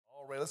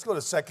Right, let's go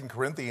to 2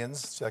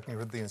 Corinthians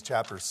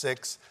chapter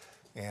 6,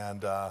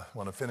 and I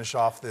want to finish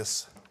off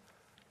this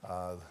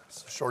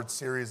short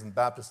series in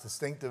Baptist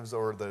Distinctives,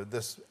 or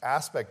this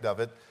aspect of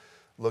it,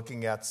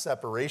 looking at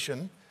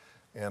separation.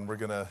 And we're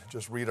going to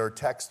just read our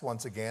text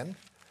once again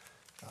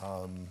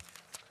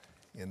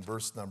in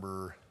verse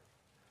number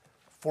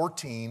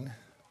 14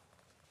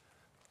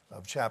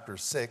 of chapter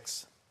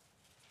 6.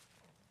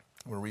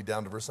 We're going to read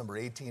down to verse number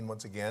 18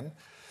 once again.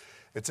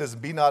 It says,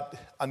 "Be not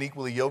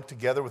unequally yoked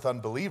together with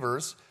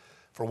unbelievers,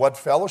 for what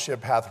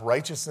fellowship hath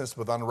righteousness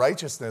with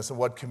unrighteousness, and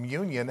what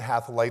communion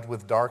hath light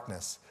with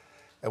darkness?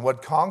 And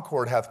what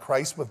concord hath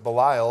Christ with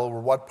Belial, or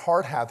what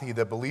part hath he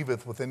that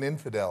believeth with an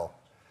infidel?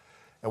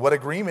 And what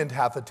agreement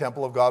hath the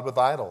temple of God with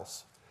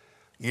idols?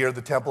 Ye are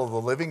the temple of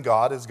the living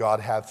God, as God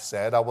hath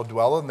said, I will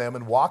dwell in them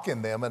and walk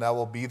in them, and I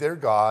will be their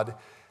God,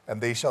 and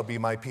they shall be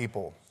my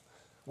people.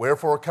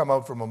 Wherefore come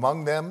out from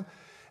among them,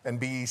 and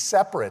be ye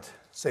separate,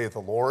 saith the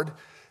Lord,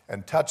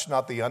 and touch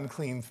not the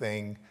unclean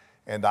thing,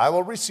 and I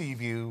will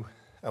receive you,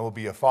 and will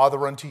be a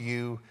father unto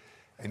you,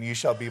 and you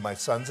shall be my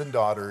sons and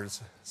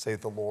daughters, saith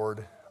the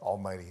Lord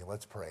Almighty."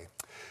 Let's pray.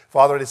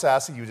 Father, I just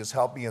ask that you just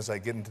help me as I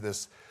get into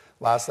this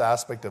last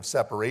aspect of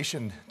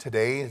separation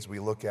today, as we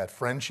look at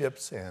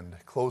friendships and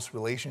close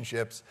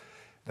relationships.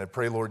 And I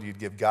pray, Lord, you'd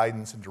give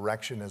guidance and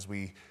direction as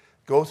we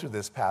go through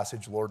this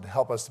passage, Lord, and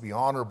help us to be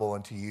honorable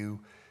unto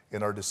you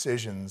in our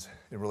decisions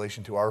in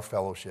relation to our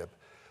fellowship.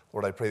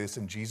 Lord, I pray this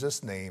in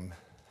Jesus' name.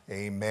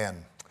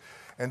 Amen.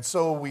 And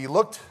so we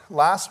looked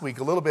last week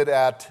a little bit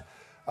at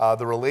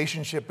the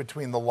relationship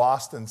between the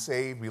lost and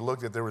saved. We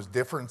looked at there was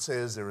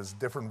differences. There was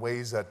different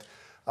ways that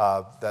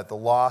the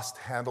lost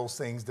handles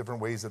things, different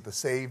ways that the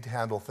saved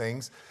handle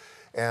things.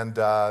 And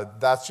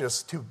that's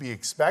just to be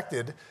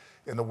expected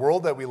in the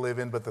world that we live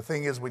in. But the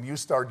thing is, when you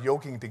start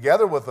yoking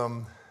together with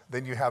them,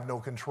 then you have no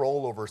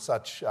control over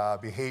such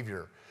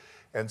behavior.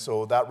 And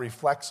so that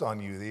reflects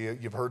on you.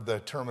 You've heard the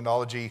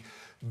terminology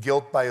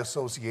guilt by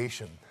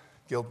association.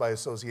 Guilt by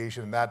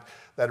association. And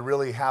that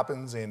really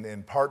happens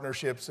in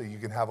partnerships. So you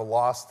can have a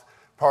lost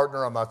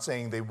partner. I'm not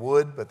saying they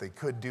would, but they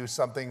could do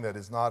something that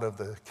is not of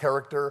the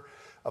character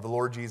of the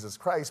Lord Jesus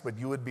Christ, but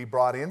you would be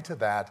brought into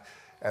that,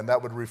 and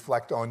that would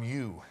reflect on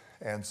you.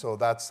 And so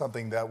that's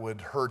something that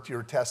would hurt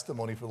your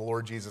testimony for the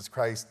Lord Jesus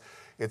Christ.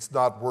 It's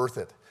not worth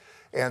it.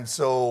 And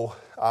so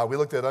we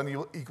looked at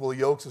unequal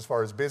yokes as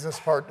far as business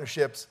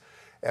partnerships,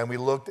 and we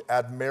looked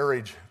at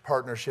marriage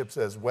partnerships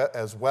as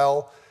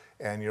well.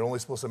 And you're only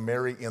supposed to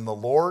marry in the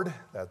Lord.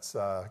 That's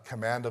a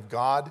command of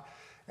God.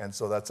 And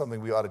so that's something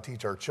we ought to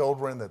teach our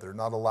children, that they're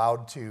not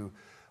allowed to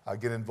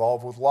get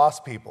involved with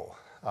lost people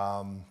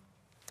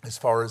as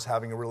far as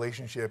having a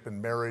relationship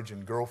and marriage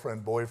and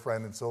girlfriend,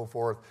 boyfriend, and so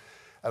forth.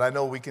 And I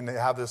know we can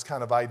have this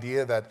kind of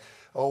idea that,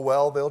 oh,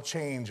 well, they'll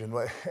change.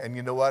 And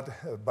you know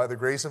what? By the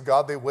grace of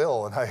God, they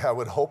will. And I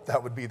would hope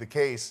that would be the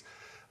case.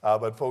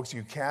 But folks,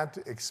 you can't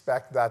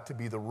expect that to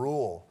be the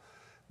rule.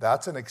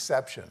 That's an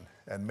exception.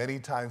 And many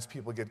times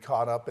people get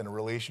caught up in a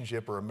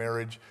relationship or a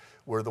marriage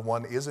where the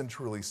one isn't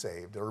truly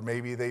saved. Or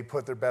maybe they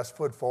put their best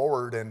foot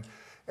forward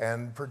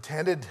and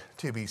pretended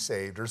to be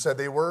saved, or said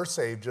they were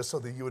saved just so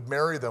that you would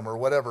marry them or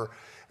whatever.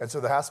 And so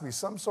there has to be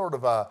some sort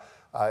of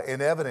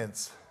an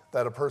evidence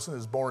that a person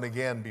is born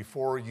again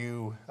before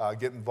you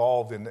get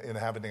involved in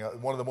having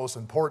one of the most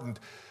important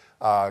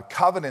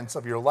covenants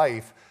of your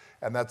life.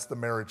 And that's the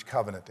marriage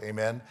covenant,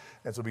 amen?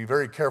 And so be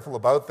very careful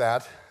about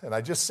that. And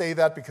I just say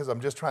that because I'm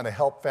just trying to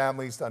help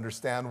families to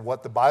understand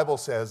what the Bible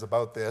says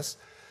about this.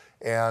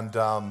 And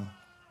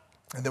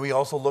then we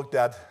also looked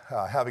at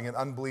having an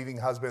unbelieving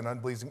husband,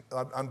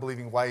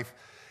 unbelieving wife,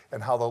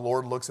 and how the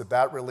Lord looks at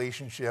that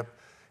relationship,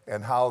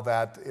 and how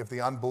that if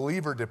the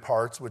unbeliever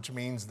departs, which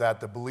means that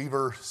the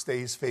believer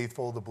stays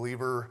faithful, the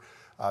believer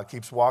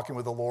keeps walking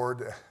with the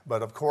Lord.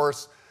 But of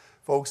course,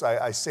 folks,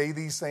 I say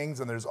these things,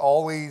 and there's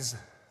always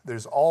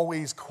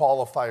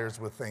qualifiers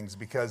with things,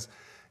 because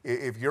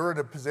if you're in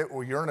a position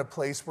where you're in a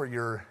place where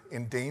you're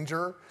in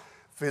danger,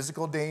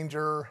 physical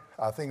danger,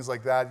 things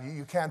like that,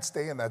 you can't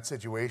stay in that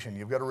situation.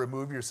 You've got to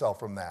remove yourself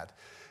from that.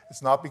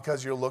 It's not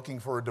because you're looking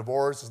for a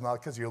divorce. It's not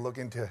because you're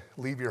looking to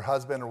leave your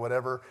husband or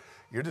whatever.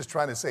 You're just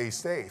trying to stay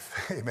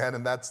safe, amen,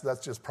 and that's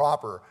just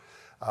proper.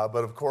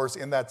 But of course,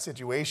 in that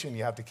situation,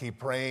 you have to keep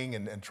praying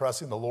and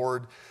trusting the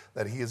Lord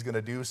that he is going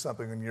to do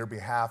something on your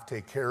behalf,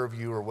 take care of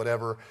you or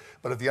whatever.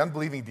 But if the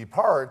unbelieving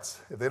departs,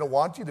 if they don't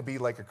want you to be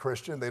like a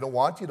Christian, they don't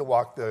want you to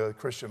walk the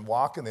Christian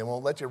walk, and they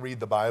won't let you read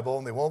the Bible,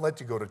 and they won't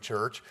let you go to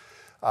church,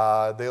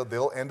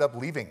 they'll end up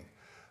leaving.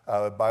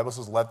 The Bible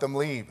says, let them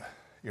leave.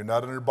 You're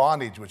not under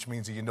bondage, which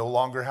means that you no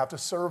longer have to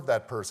serve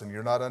that person.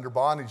 You're not under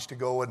bondage to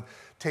go and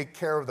take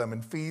care of them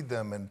and feed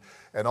them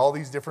and all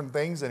these different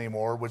things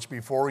anymore, which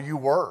before you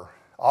were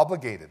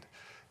obligated.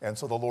 And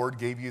so the Lord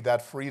gave you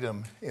that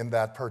freedom in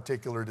that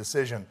particular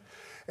decision.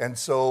 And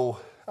so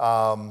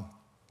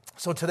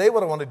today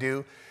what I want to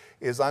do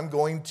is I'm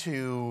going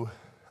to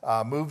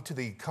move to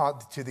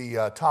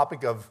the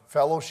topic of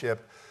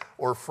fellowship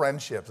or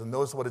friendships. And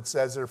notice what it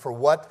says there: for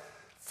what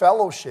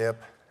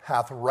fellowship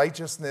hath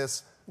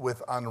righteousness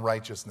with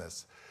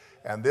unrighteousness?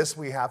 And this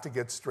we have to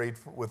get straight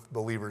with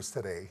believers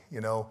today.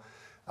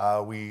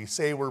 We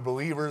say we're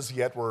believers,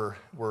 yet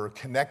we're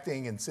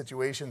connecting in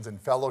situations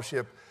and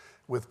fellowship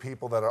with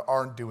people that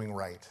aren't doing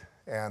right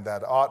and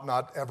that ought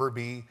not ever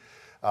be.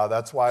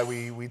 That's why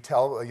we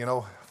tell,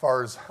 as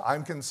far as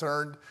I'm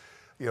concerned,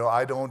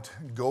 I don't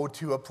go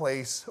to a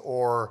place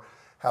or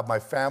have my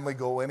family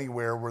go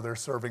anywhere where they're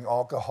serving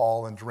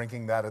alcohol and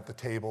drinking that at the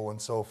table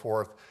and so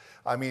forth.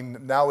 I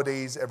mean,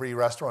 nowadays, every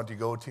restaurant you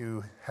go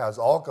to has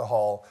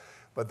alcohol,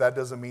 but that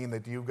doesn't mean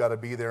that you've got to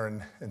be there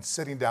and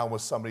sitting down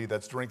with somebody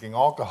that's drinking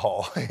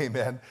alcohol.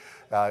 Amen.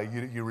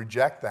 You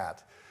reject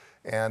that.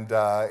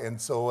 And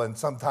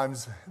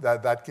sometimes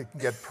that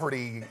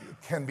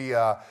can be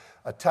a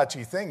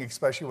touchy thing,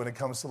 especially when it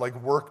comes to like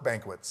work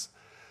banquets,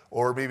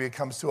 or maybe it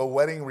comes to a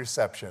wedding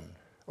reception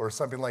or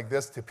something like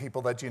this, to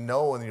people that you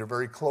know and you're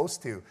very close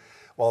to.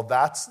 Well,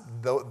 that's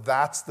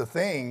the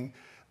thing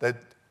that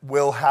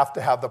will have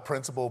to have the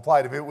principle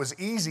applied. If it was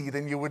easy,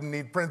 then you wouldn't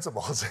need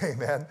principles.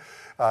 Amen.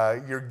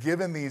 You're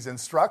given these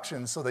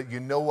instructions so that you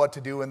know what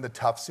to do in the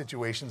tough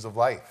situations of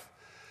life.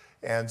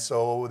 And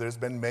so there's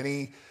been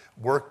many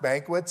work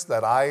banquets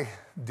that I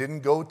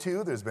didn't go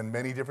to. There's been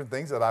many different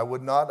things that I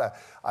would not.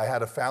 I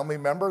had a family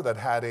member that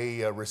had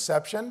a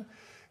reception,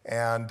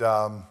 and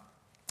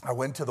I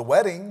went to the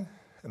wedding,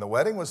 and the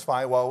wedding was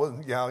fine. Well,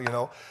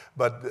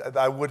 but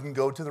I wouldn't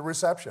go to the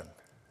reception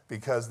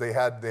because they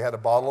had a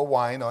bottle of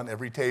wine on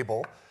every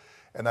table,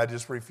 and I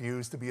just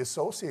refused to be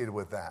associated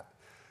with that.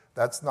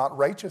 That's not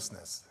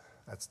righteousness.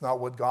 That's not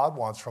what God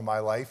wants from my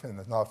life, and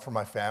it's not for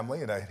my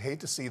family, and I'd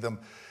hate to see them.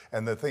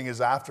 And the thing is,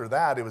 after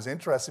that, it was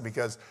interesting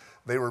because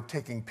they were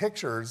taking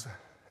pictures,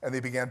 and they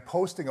began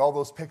posting all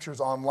those pictures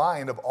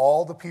online of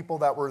all the people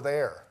that were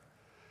there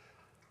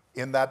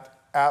in that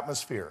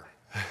atmosphere.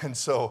 And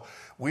so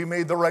we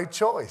made the right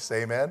choice,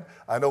 amen.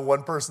 I know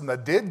one person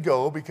that did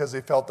go because they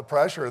felt the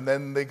pressure, and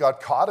then they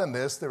got caught in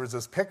this. There was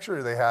this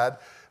picture they had,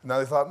 and now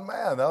they thought,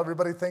 man, now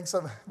everybody thinks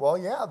of, well,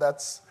 yeah,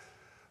 that's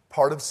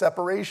part of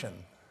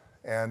separation.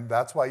 And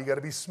that's why you got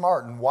to be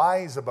smart and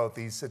wise about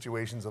these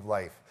situations of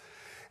life.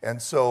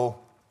 And so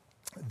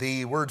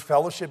the word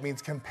fellowship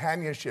means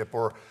companionship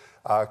or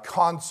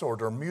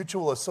consort or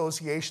mutual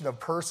association of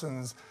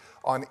persons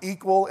on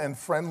equal and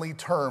friendly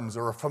terms,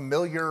 or a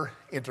familiar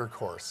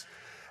intercourse.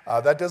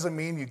 That doesn't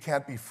mean you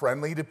can't be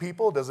friendly to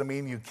people. It doesn't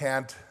mean you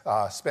can't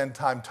spend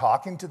time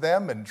talking to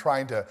them and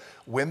trying to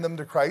win them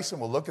to Christ,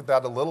 and we'll look at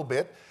that a little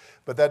bit.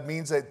 But that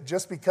means that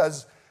just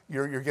because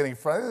you're getting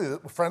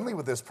friendly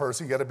with this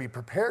person, you got to be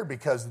prepared,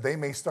 because they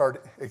may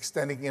start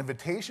extending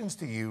invitations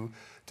to you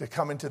to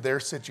come into their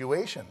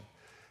situation,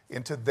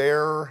 into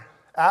their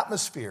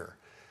atmosphere.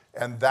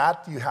 And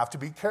that you have to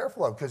be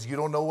careful of, because you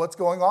don't know what's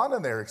going on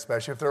in there,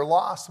 especially if they're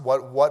lost.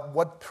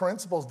 What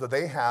principles do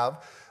they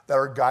have that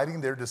are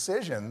guiding their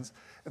decisions?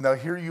 And now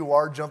here you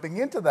are jumping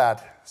into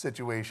that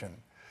situation.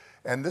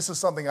 And this is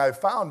something I've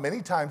found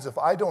many times. If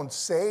I don't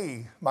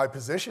say my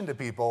position to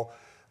people,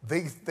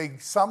 they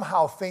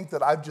somehow think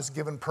that I've just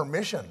given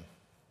permission.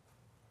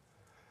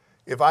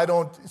 If I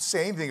don't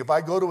say anything, if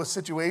I go to a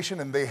situation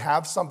and they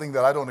have something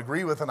that I don't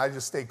agree with and I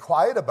just stay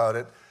quiet about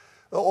it,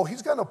 oh,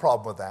 he's got no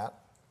problem with that.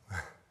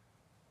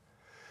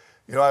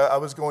 I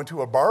was going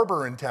to a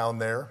barber in town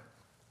there,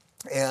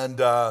 and,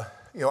 I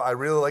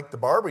really liked the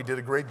barber. He did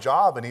a great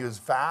job, and he was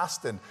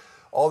fast and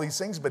all these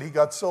things, but he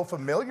got so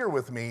familiar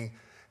with me,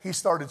 he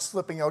started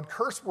slipping out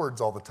curse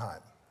words all the time.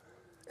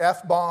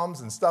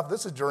 F-bombs and stuff.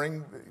 This is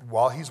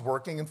while he's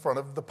working in front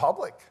of the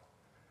public.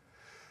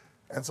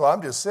 And so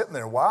I'm just sitting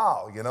there,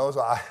 wow,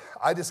 so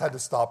I just had to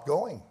stop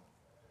going.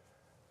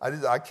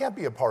 I can't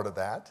be a part of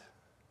that.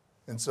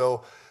 And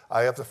so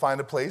I have to find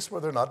a place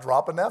where they're not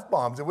dropping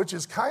F-bombs, which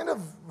is kind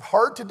of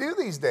hard to do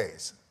these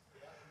days.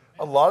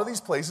 A lot of these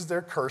places,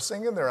 they're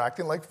cursing and they're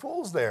acting like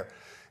fools there.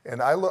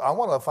 And I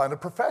want to find a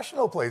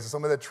professional place,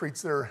 somebody that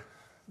treats their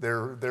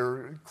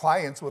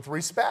clients with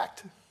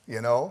respect,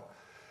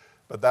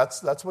 But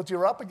that's what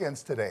you're up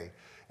against today.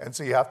 And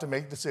so you have to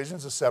make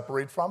decisions to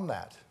separate from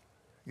that,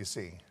 you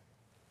see.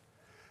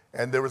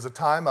 And there was a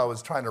time I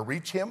was trying to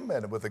reach him,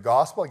 and with the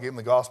gospel, I gave him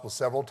the gospel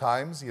several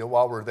times,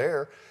 while we're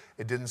there.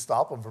 It didn't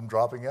stop him from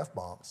dropping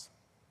F-bombs,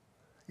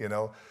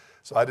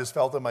 So I just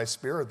felt in my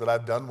spirit that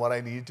I've done what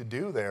I needed to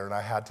do there, and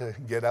I had to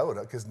get out,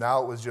 because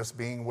now it was just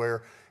being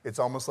where it's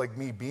almost like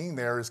me being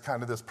there is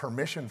kind of this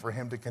permission for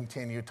him to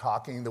continue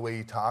talking the way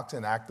he talks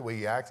and act the way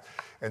he acts.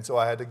 And so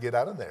I had to get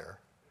out of there.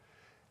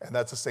 And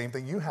that's the same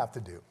thing you have to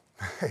do,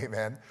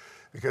 amen,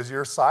 because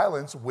your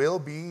silence will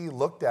be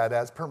looked at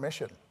as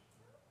permission.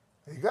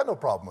 You got no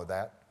problem with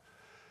that,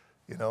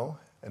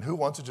 And who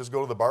wants to just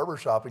go to the barber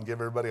shop and give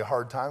everybody a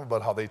hard time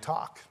about how they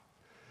talk?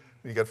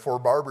 You got 4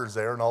 barbers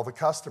there and all the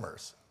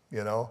customers,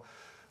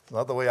 It's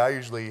not the way I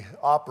usually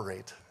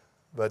operate.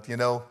 But,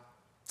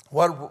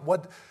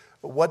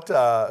 what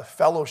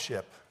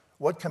fellowship,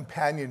 what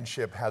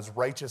companionship has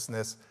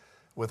righteousness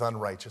with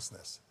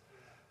unrighteousness?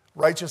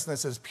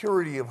 Righteousness is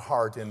purity of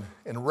heart and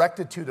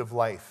rectitude of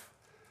life,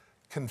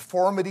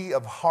 conformity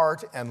of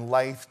heart and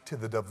life to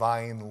the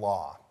divine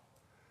law.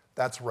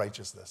 That's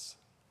righteousness.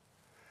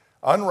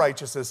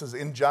 Unrighteousness is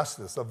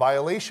injustice, a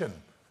violation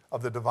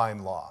of the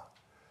divine law,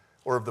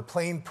 or of the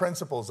plain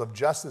principles of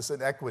justice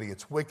and equity.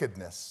 It's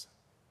wickedness.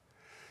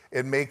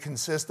 It may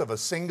consist of a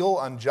single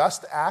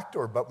unjust act,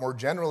 but more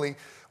generally,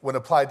 when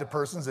applied to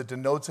persons, it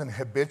denotes an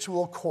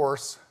habitual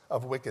course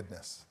of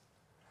wickedness.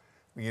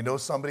 When you know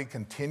somebody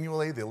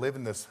continually, they live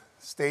in this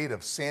state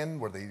of sin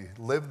where they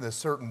live in a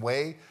certain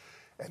way,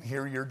 and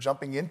here you're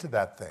jumping into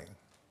that thing.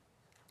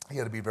 You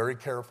got to be very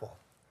careful.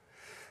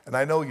 And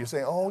I know you're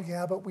saying, oh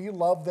yeah, but we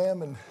love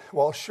them. And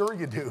well, sure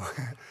you do.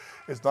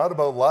 It's not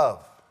about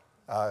love.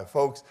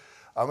 Folks,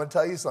 I'm going to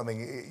tell you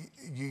something.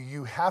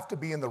 You have to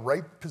be in the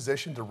right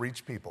position to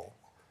reach people.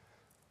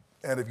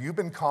 And if you've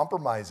been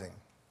compromising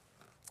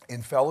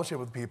in fellowship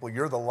with people,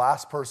 you're the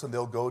last person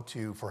they'll go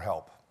to for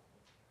help.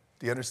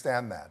 Do you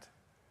understand that?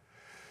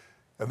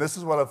 And this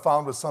is what I've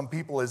found with some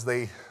people is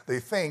they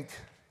think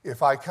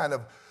if I kind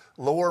of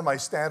lower my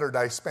standard,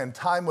 I spend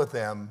time with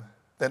them,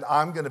 then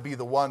I'm going to be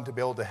the one to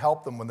be able to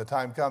help them when the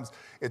time comes.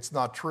 It's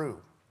not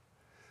true.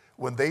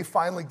 When they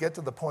finally get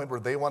to the point where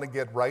they want to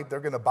get right, they're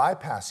going to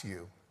bypass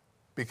you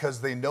because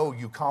they know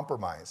you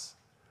compromise.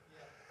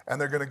 And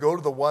they're going to go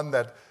to the one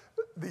that,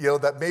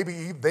 that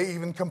maybe they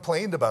even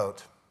complained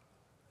about.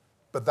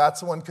 But that's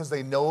the one because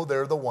they know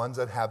they're the ones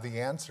that have the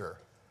answer,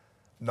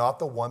 not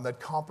the one that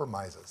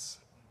compromises.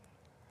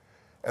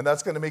 And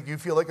that's going to make you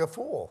feel like a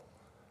fool.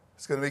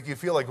 It's going to make you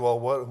feel like, well,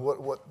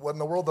 what in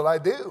the world did I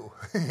do?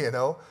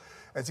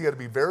 And so you got to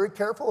be very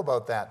careful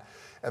about that.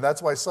 And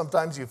that's why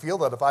sometimes you feel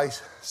that if I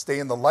stay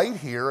in the light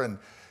here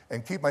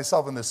and keep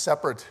myself in this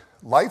separate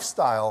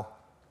lifestyle,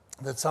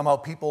 that somehow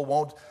people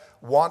won't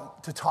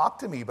want to talk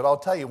to me. But I'll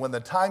tell you, when the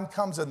time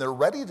comes and they're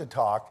ready to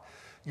talk,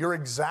 you're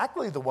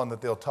exactly the one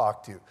that they'll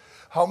talk to.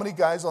 How many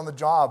guys on the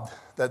job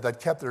that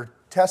kept their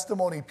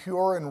testimony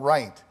pure and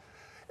right,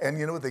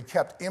 and they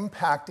kept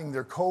impacting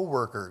their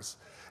co-workers?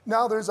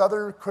 Now there's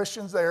other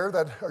Christians there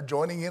that are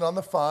joining in on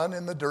the fun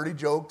and the dirty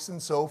jokes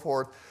and so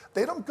forth.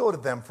 They don't go to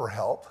them for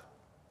help.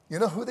 You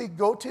know who they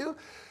go to?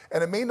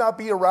 And it may not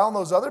be around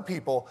those other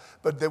people,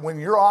 but that when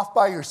you're off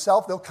by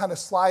yourself, they'll kind of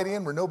slide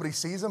in where nobody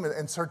sees them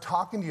and start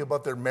talking to you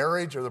about their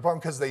marriage or their problem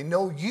because they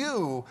know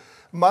you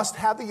must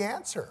have the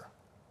answer.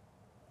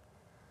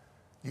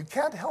 You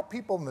can't help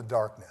people in the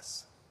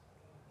darkness.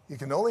 You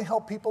can only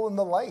help people in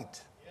the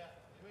light. Yeah,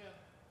 amen.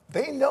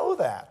 They know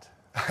that.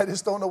 I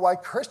just don't know why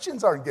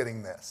Christians aren't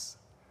getting this.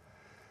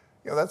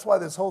 That's why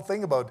this whole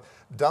thing about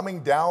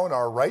dumbing down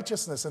our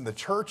righteousness in the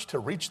church to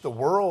reach the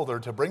world or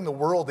to bring the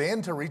world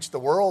in to reach the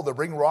world or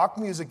bring rock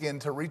music in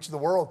to reach the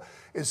world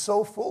is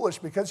so foolish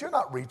because you're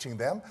not reaching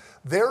them.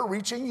 They're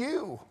reaching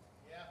you.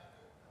 Yeah.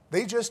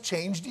 They just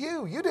changed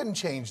you. You didn't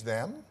change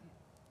them.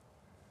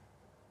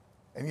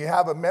 And you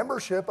have a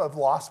membership of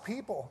lost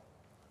people.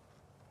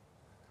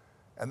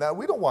 And that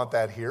we don't want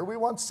that here. We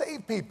want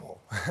saved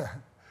people.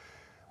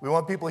 We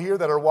want people here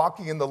that are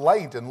walking in the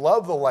light and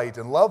love the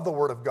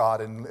Word of God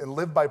and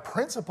live by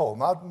principle,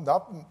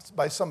 not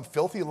by some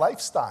filthy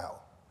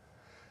lifestyle.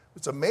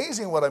 It's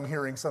amazing what I'm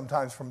hearing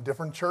sometimes from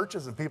different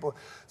churches and people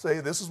say,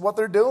 this is what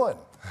they're doing.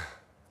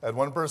 I had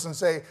one person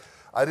say,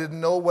 I didn't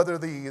know whether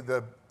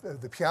the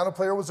piano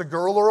player was a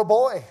girl or a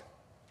boy.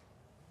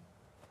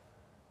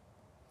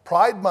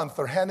 Pride Month,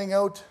 they're handing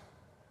out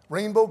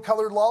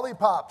rainbow-colored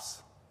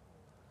lollipops.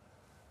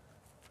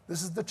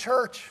 This is the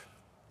church.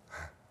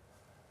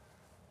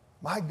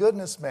 My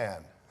goodness,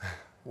 man,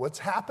 what's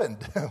happened?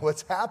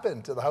 What's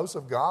happened to the house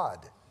of God?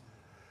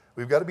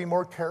 We've got to be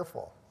more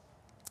careful.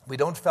 We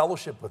don't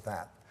fellowship with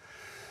that.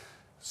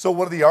 So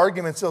one of the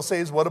arguments they'll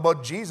say is, what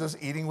about Jesus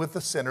eating with the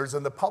sinners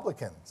and the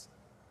publicans?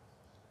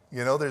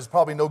 There's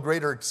probably no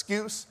greater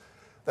excuse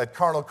that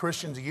carnal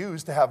Christians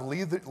use to have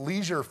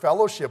leisure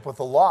fellowship with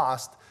the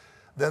lost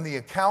than the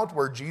account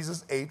where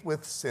Jesus ate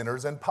with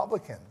sinners and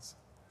publicans.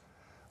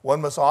 One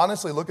must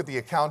honestly look at the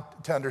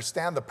account to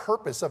understand the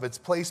purpose of its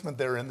placement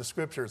there in the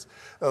scriptures.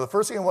 Now, the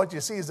first thing I want you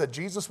to see is that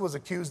Jesus was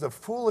accused of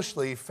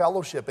foolishly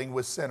fellowshipping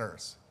with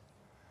sinners.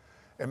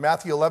 In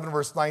Matthew 11,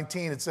 verse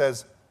 19, it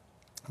says,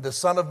 the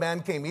Son of Man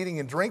came eating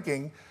and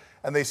drinking,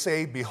 and they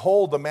say,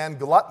 behold, a man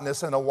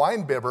gluttonous and a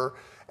winebibber,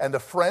 and a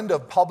friend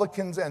of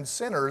publicans and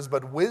sinners,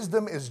 but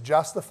wisdom is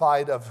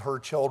justified of her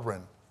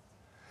children.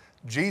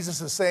 Jesus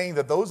is saying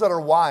that those that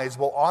are wise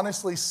will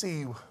honestly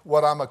see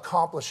what I'm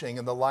accomplishing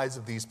in the lives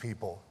of these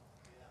people.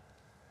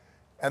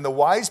 And the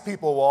wise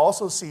people will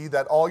also see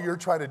that all you're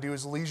trying to do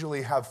is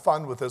leisurely have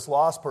fun with this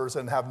lost person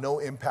and have no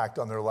impact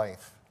on their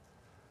life.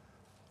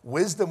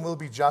 Wisdom will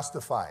be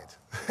justified.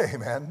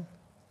 Amen.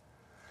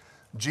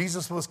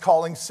 Jesus was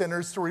calling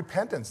sinners to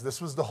repentance.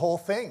 This was the whole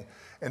thing.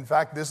 In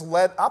fact, this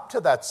led up to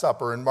that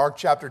supper. In Mark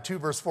chapter 2,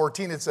 verse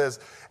 14, it says,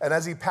 and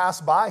as he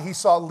passed by, he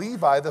saw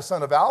Levi, the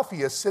son of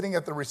Alphaeus, sitting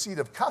at the receipt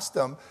of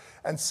custom,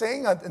 and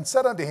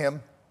said unto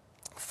him,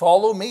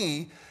 follow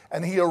me.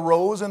 And he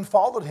arose and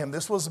followed him.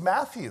 This was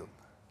Matthew.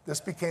 This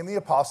became the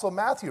apostle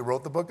Matthew,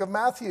 wrote the book of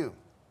Matthew.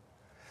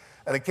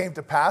 And it came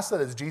to pass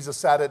that as Jesus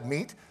sat at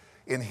meat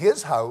in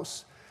his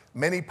house,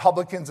 many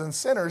publicans and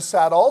sinners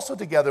sat also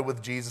together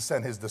with Jesus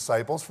and his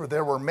disciples, for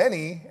there were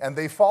many, and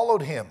they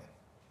followed him.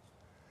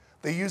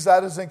 They use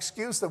that as an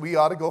excuse that we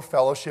ought to go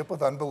fellowship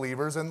with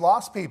unbelievers and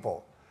lost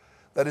people.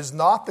 That is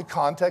not the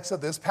context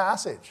of this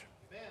passage.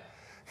 Amen.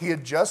 He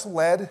had just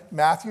led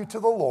Matthew to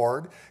the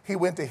Lord. He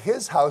went to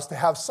his house to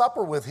have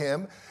supper with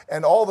him,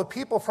 and all the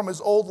people from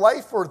his old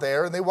life were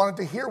there, and they wanted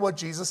to hear what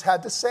Jesus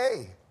had to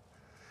say.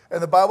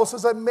 And the Bible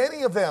says that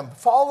many of them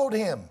followed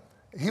him.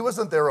 He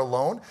wasn't there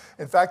alone.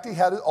 In fact, he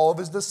had all of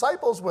his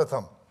disciples with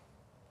him.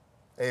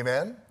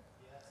 Amen?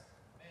 Yes.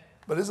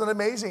 But isn't it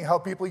amazing how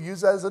people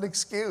use that as an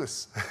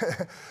excuse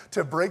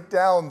to break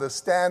down the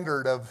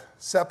standard of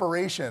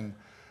separation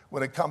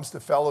when it comes to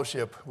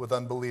fellowship with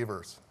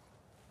unbelievers?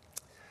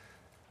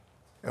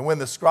 And when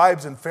the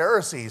scribes and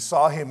Pharisees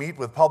saw him eat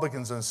with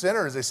publicans and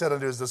sinners, they said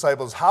unto his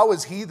disciples, how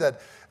is he that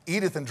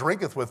eateth and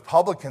drinketh with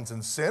publicans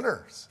and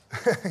sinners?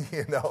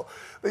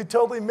 They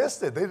totally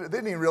missed it. They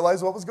didn't even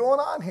realize what was going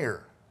on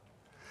here.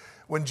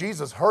 When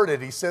Jesus heard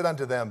it, he said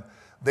unto them,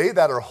 they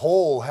that are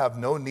whole have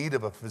no need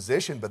of a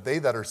physician, but they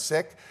that are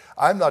sick,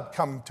 I'm not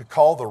come to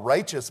call the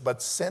righteous,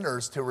 but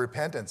sinners to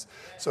repentance.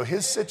 So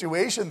his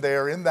situation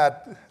there in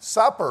that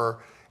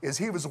supper is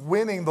he was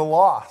winning the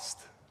lost.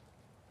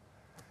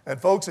 And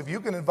folks, if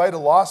you can invite a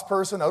lost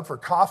person out for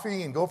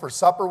coffee and go for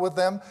supper with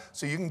them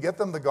so you can get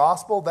them the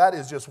gospel, that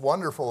is just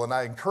wonderful, and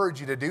I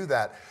encourage you to do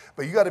that.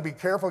 But you got to be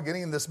careful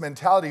getting in this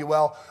mentality,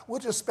 well,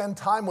 we'll just spend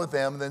time with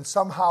them and then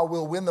somehow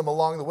we'll win them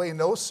along the way.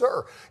 No,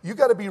 sir. You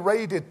got to be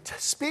ready to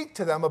speak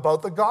to them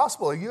about the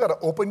gospel. You got to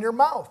open your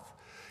mouth.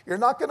 You're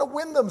not going to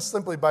win them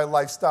simply by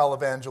lifestyle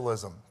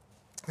evangelism.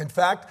 In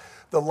fact,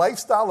 the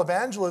lifestyle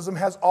evangelism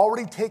has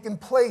already taken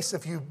place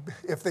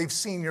if they've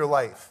seen your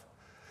life.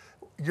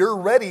 You're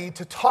ready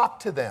to talk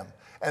to them.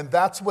 And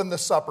that's when the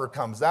supper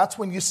comes. That's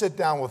when you sit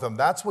down with them.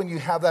 That's when you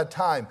have that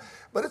time.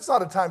 But it's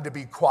not a time to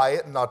be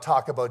quiet and not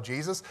talk about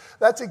Jesus.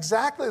 That's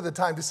exactly the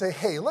time to say,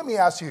 hey, let me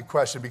ask you a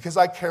question because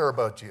I care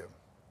about you.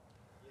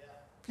 Yeah.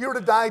 If you were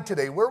to die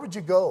today, where would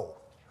you go?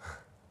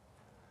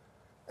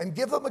 And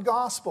give them the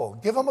gospel.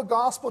 Give them a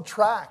gospel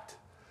tract.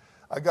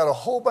 I got a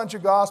whole bunch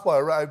of gospel.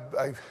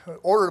 I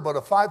ordered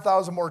about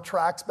 5,000 more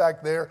tracts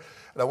back there.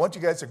 And I want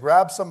you guys to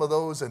grab some of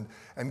those and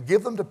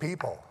give them to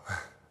people.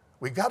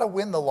 We got to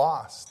win the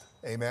lost.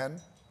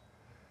 Amen.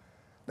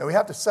 Now we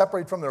have to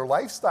separate from their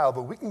lifestyle,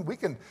 but we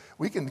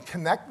can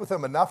connect with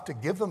them enough to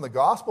give them the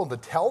gospel and to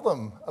tell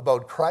them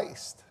about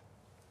Christ.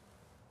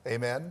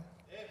 Amen.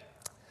 Yeah.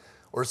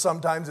 Or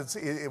sometimes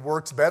it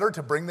works better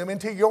to bring them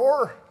into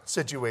your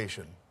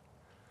situation.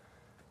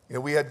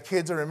 We had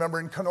kids, I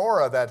remember in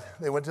Kenora, that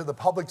they went to the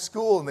public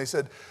school and they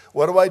said,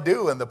 what do I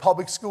do? And the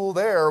public school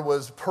there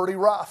was pretty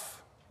rough.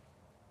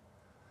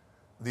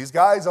 These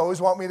guys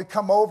always want me to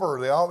come over.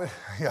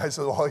 I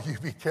said, well, you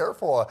be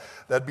careful.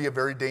 That'd be a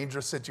very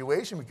dangerous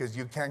situation because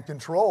you can't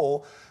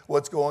control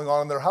what's going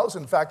on in their house.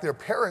 In fact, their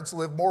parents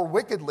live more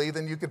wickedly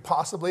than you could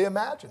possibly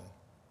imagine.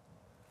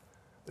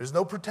 There's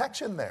no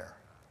protection there.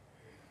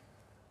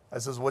 I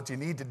says, what you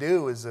need to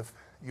do is if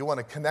you want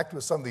to connect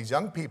with some of these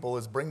young people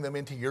is bring them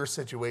into your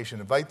situation.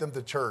 Invite them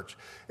to church.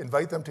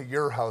 Invite them to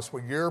your house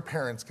where your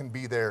parents can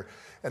be there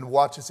and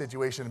watch the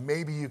situation.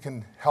 Maybe you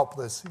can help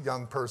this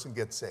young person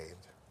get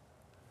saved.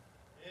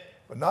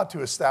 But not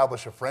to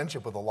establish a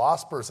friendship with a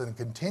lost person and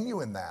continue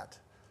in that.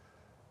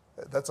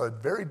 That's a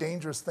very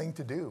dangerous thing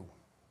to do.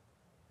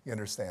 You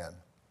understand?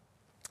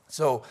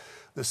 So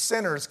the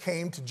sinners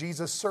came to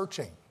Jesus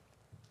searching.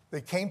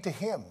 They came to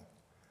him.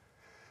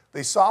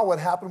 They saw what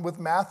happened with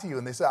Matthew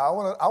and they said, I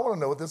want to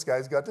know what this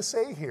guy's got to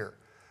say here.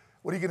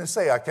 What are you going to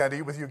say? I can't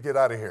eat with you. Get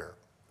out of here.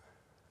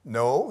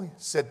 No,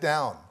 sit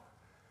down.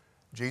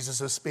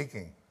 Jesus is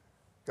speaking.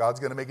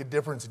 God's going to make a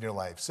difference in your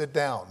life. Sit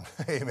down.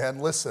 Amen.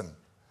 Listen.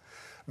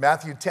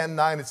 Matthew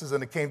 10:9, it says,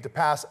 and it came to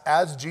pass,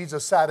 as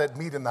Jesus sat at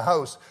meat in the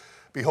house,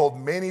 behold,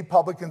 many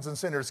publicans and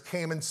sinners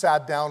came and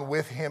sat down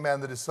with him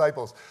and the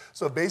disciples.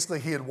 So basically,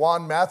 he had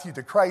won Matthew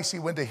to Christ. He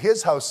went to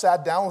his house,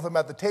 sat down with him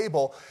at the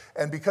table,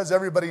 and because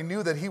everybody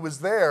knew that he was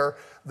there,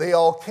 they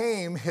all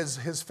came,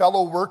 his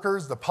fellow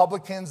workers, the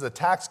publicans, the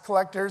tax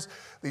collectors,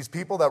 these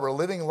people that were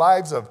living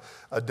lives of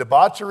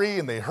debauchery,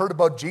 and they heard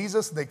about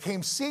Jesus, and they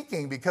came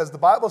seeking, because the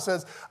Bible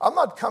says, I'm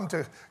not come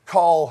to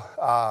call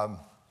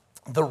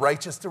the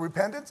righteous to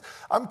repentance.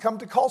 I'm come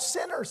to call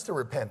sinners to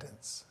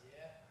repentance.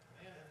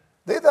 Yeah.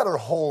 They that are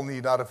whole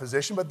need not a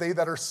physician, but they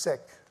that are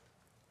sick.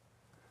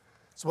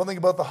 It's one thing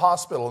about the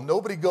hospital.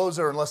 Nobody goes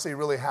there unless they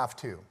really have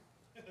to.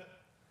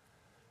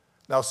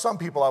 Now, some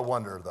people I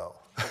wonder, though.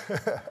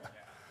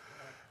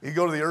 You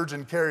go to the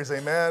urgent care, you say,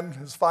 man,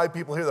 there's 5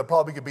 people here that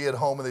probably could be at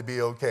home and they'd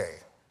be okay.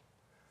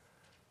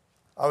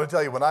 I'm going to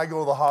tell you, when I go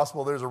to the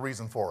hospital, there's a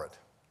reason for it.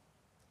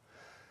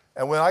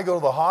 And when I go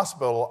to the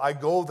hospital, I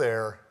go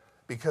there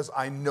because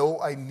I know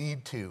I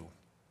need to.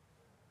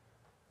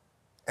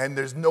 And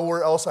there's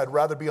nowhere else I'd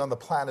rather be on the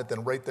planet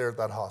than right there at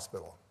that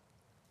hospital.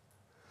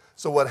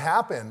 So what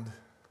happened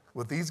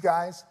with these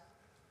guys,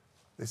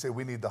 they say,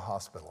 we need the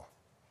hospital.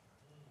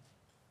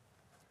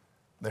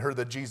 They heard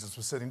that Jesus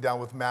was sitting down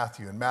with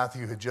Matthew, and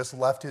Matthew had just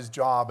left his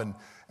job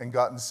and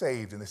gotten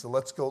saved. And they said,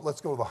 let's go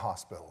to the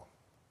hospital.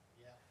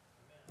 Yeah.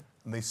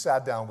 And they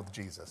sat down with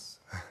Jesus.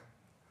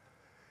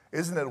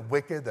 Isn't it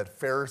wicked that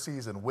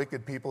Pharisees and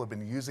wicked people have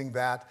been using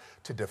that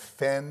to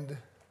defend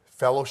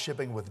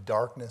fellowshipping with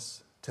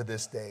darkness to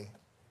this day?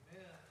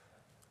 Amen.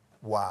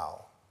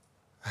 Wow.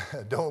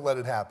 Don't let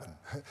it happen.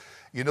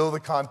 You know the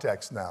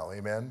context now,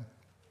 amen?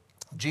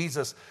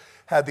 Jesus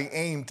had the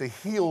aim to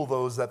heal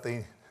those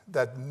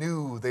that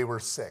knew they were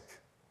sick.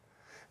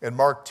 In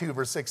Mark 2,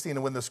 verse 16,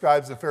 and when the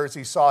scribes and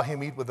Pharisees saw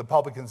him eat with the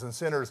publicans and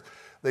sinners,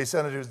 they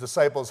said unto his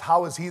disciples,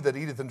 how is he that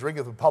eateth and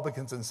drinketh with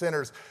publicans and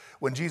sinners?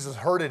 When Jesus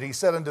heard it, he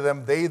said unto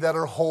them, they that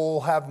are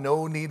whole have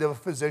no need of a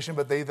physician,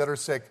 but they that are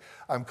sick.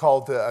 I've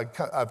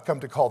come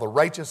to call the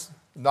righteous,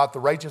 not the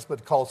righteous,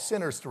 but call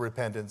sinners to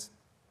repentance.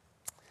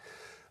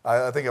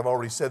 I think I've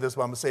already said this,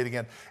 but I'm going to say it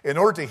again. In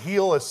order to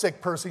heal a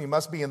sick person, you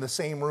must be in the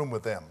same room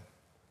with them.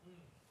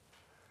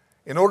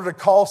 In order to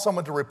call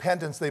someone to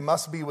repentance, they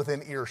must be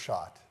within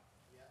earshot.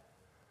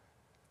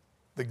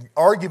 The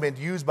argument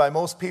used by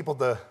most people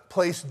to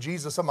place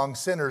Jesus among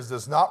sinners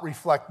does not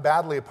reflect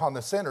badly upon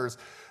the sinners,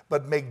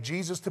 but make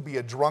Jesus to be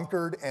a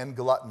drunkard and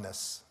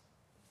gluttonous.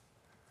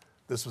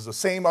 This was the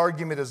same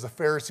argument as the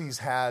Pharisees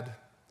had.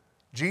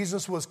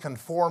 Jesus was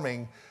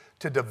conforming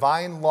to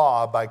divine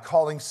law by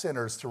calling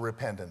sinners to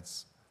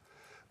repentance.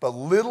 But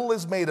little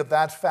is made of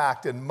that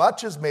fact, and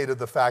much is made of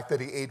the fact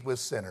that he ate with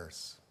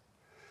sinners.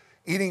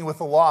 Eating with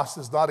the lost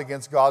is not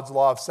against God's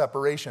law of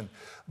separation.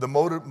 The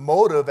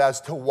motive as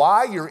to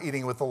why you're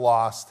eating with the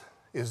lost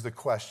is the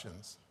question.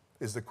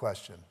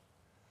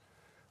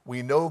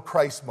 We know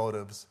Christ's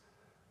motives.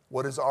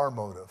 What is our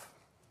motive?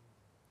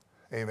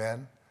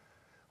 Amen?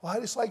 Well,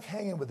 I just like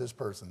hanging with this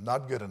person.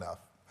 Not good enough.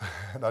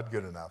 Not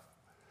good enough.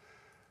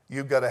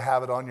 You've got to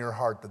have it on your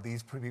heart that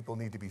these people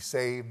need to be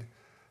saved,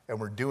 and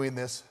we're doing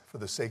this for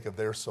the sake of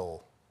their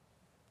soul.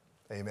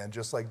 Amen?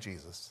 Just like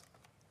Jesus.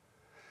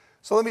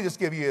 So let me just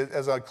give you,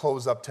 as I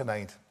close up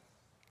tonight,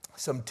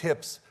 some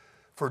tips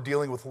for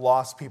dealing with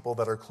lost people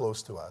that are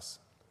close to us.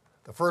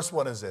 The first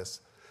one is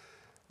this: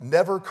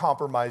 never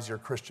compromise your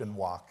Christian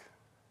walk.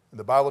 And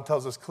the Bible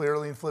tells us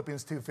clearly in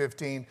Philippians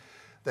 2:15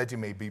 that you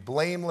may be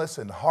blameless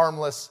and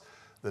harmless,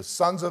 the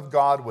sons of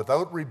God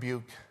without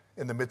rebuke,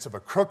 in the midst of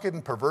a crooked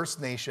and perverse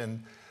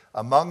nation,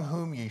 among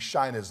whom ye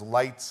shine as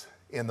lights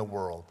in the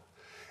world.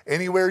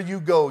 Anywhere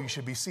you go, you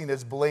should be seen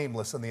as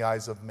blameless in the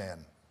eyes of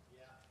men.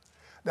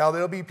 Now,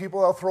 there'll be people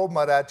that'll throw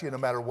mud at you no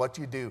matter what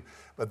you do,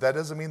 but that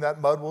doesn't mean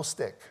that mud will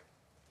stick.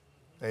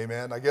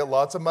 Amen. I get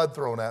lots of mud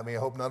thrown at me. I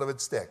hope none of it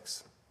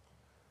sticks.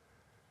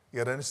 You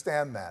got to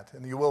understand that.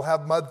 And you will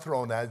have mud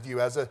thrown at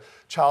you as a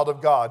child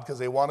of God because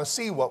they want to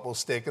see what will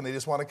stick, and they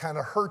just want to kind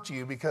of hurt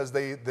you because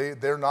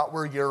they're not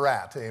where you're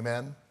at.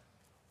 Amen.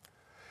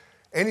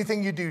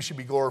 Anything you do should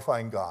be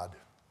glorifying God.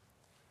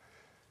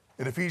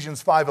 In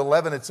Ephesians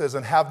 5:11 it says,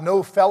 and have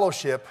no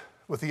fellowship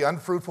with the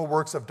unfruitful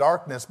works of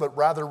darkness, but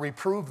rather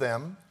reprove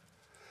them.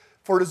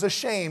 For it is a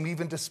shame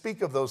even to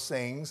speak of those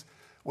things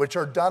which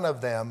are done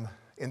of them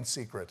in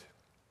secret.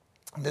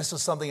 And this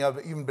is something I've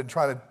even been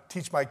trying to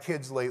teach my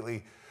kids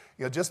lately.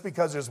 You know, just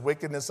because there's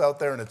wickedness out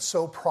there and it's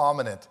so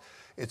prominent,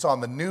 it's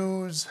on the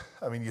news.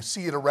 I mean, you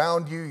see it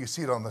around you. You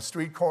see it on the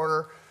street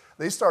corner.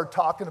 They start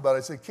talking about it.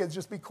 I say, kids,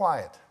 just be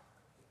quiet.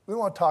 We don't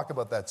want to talk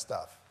about that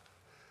stuff.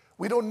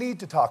 We don't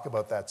need to talk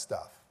about that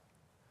stuff.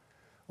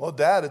 Well,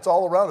 Dad, it's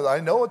all around us. I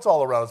know it's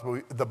all around us,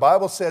 but the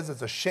Bible says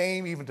it's a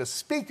shame even to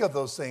speak of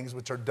those things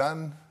which are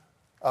done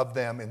of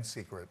them in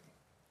secret.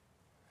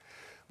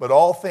 But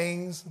all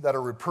things that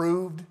are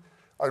reproved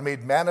are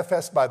made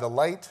manifest by the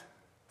light,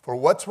 for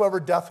whatsoever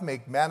doth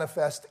make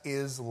manifest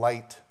is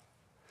light.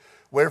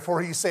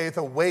 Wherefore he saith,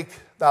 awake,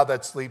 thou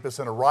that sleepest,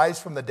 and arise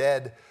from the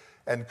dead,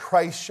 and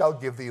Christ shall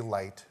give thee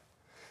light.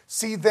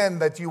 See then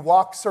that you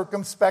walk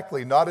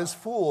circumspectly, not as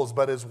fools,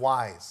 but as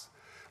wise,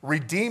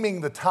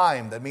 redeeming the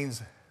time. That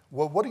means,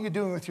 well, what are you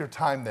doing with your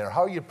time there?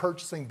 How are you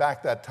purchasing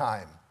back that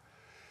time?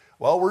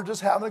 Well, we're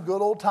just having a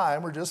good old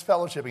time. We're just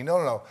fellowshipping.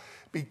 No.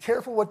 Be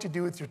careful what you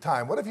do with your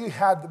time. What if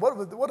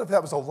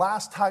that was the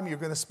last time you're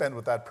going to spend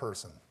with that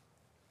person?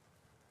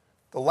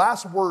 The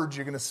last words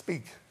you're going to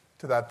speak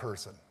to that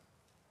person.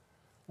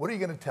 What are you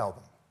going to tell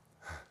them?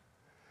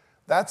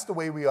 That's the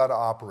way we ought to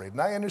operate.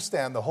 And I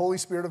understand the Holy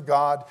Spirit of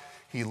God,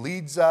 he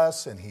leads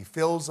us and he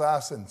fills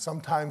us. And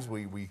sometimes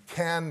we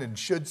can and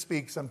should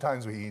speak.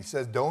 Sometimes he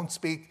says don't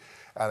speak.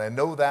 And I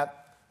know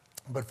that.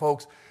 But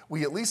folks,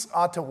 we at least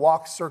ought to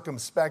walk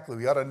circumspectly.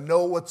 We ought to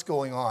know what's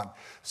going on.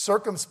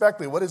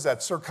 Circumspectly, what is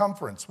that?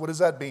 Circumference. What does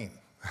that mean?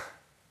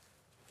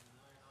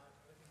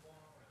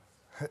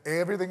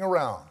 Everything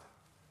around.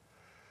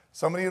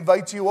 Somebody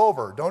invites you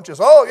over. Don't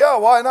just, oh yeah,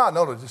 why not?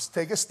 No, just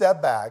take a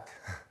step back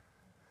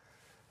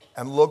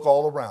and look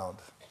all around.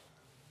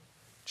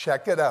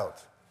 Check it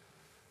out.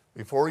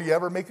 Before you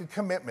ever make a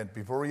commitment,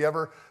 before you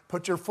ever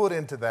put your foot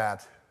into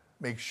that,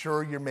 make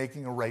sure you're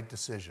making a right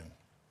decision.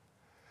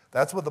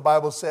 That's what the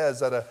Bible says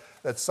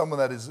that someone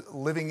that is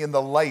living in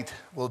the light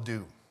will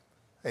do.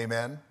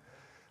 Amen?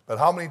 But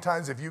how many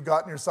times have you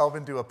gotten yourself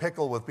into a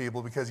pickle with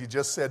people because you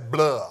just said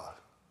blah?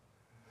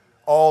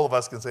 All of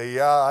us can say,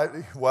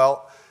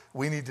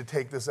 we need to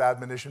take this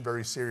admonition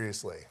very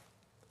seriously.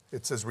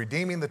 It says,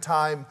 redeeming the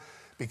time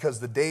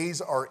because the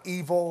days are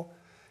evil,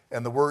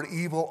 and the word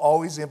evil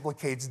always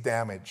implicates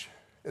damage.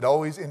 It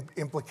always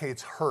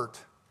implicates hurt.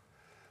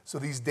 So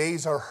these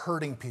days are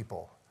hurting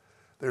people.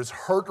 There's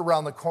hurt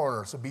around the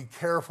corner, so be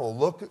careful.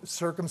 Look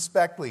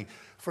circumspectly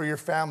for your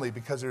family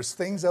because there's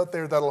things out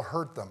there that'll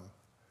hurt them.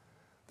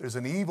 There's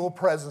an evil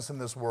presence in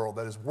this world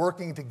that is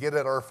working to get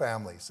at our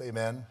families.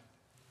 Amen?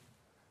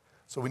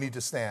 So we need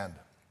to stand.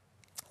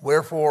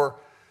 Wherefore,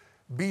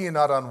 be ye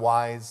not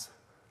unwise,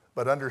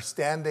 but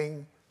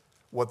understanding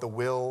what the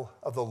will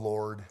of the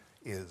Lord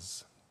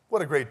is.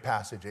 What a great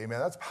passage, amen?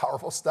 That's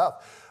powerful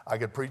stuff. I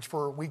could preach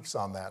for weeks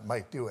on that.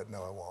 Might do it.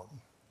 No, I won't.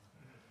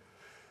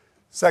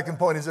 Second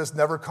point is this: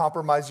 never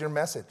compromise your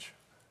message.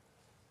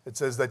 It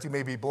says that you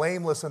may be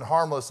blameless and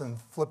harmless in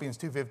Philippians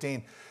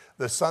 2:15,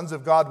 the sons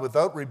of God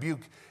without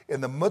rebuke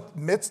in the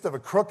midst of a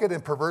crooked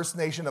and perverse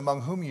nation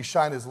among whom you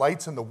shine as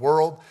lights in the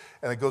world.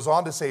 And it goes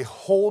on to say,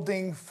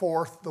 holding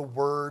forth the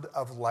word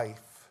of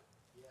life.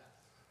 Yes.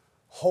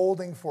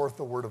 Holding forth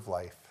the word of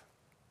life.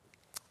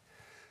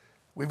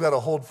 We've got to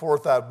hold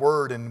forth that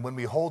word, and when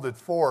we hold it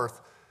forth,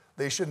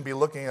 they shouldn't be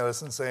looking at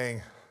us and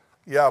saying,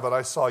 yeah, but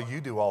I saw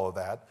you do all of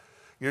that.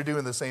 You're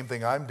doing the same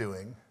thing I'm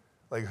doing.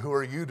 Like, who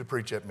are you to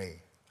preach at me?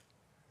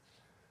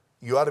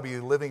 You ought to be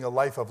living a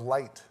life of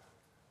light.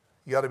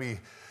 You ought to be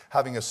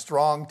having a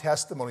strong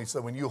testimony so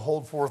when you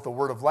hold forth the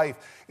word of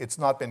life, it's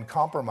not been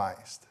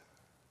compromised.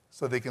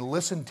 So they can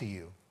listen to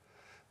you.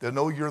 They'll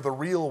know you're the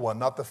real one,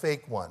 not the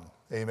fake one.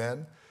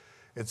 Amen?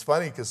 It's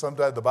funny because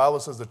sometimes the Bible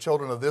says the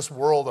children of this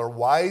world are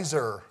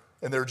wiser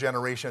in their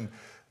generation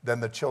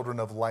than the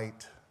children of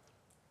light.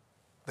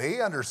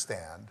 They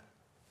understand.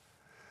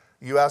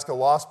 You ask a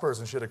lost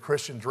person, should a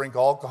Christian drink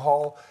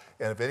alcohol?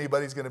 And if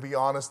anybody's going to be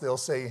honest, they'll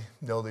say,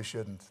 no, they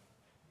shouldn't.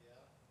 Yeah.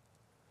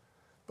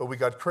 But we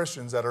got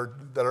Christians that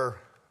are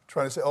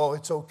trying to say, oh,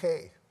 it's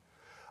okay.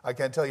 I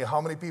can't tell you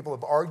how many people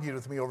have argued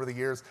with me over the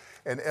years,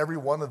 and every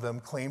one of them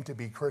claim to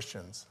be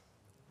Christians.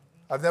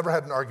 I've never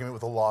had an argument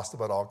with a lost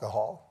about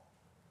alcohol.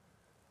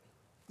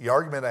 The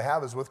argument I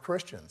have is with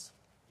Christians.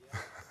 Yeah.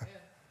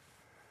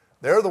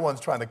 They're the ones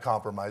trying to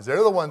compromise.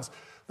 They're the ones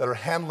that are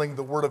handling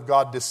the word of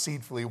God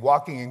deceitfully,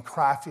 walking in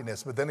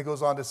craftiness. But then it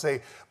goes on to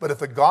say, but if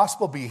the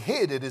gospel be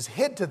hid, it is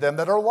hid to them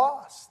that are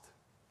lost.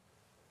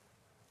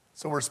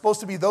 So we're supposed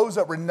to be those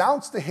that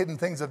renounce the hidden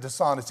things of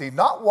dishonesty,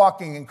 not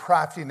walking in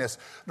craftiness,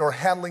 nor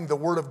handling the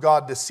word of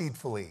God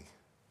deceitfully,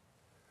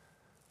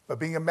 but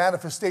being a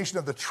manifestation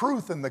of the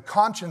truth in the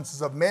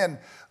consciences of men,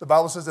 the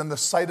Bible says, in the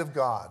sight of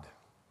God.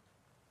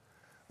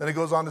 Then it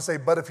goes on to say,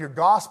 but if your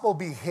gospel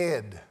be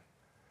hid,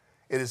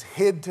 it is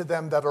hid to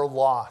them that are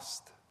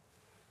lost.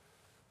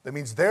 That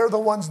means they're the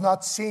ones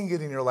not seeing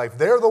it in your life.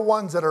 They're the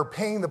ones that are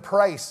paying the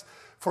price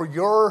for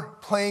your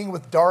playing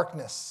with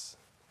darkness.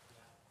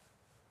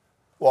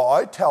 Well,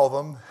 I tell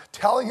them,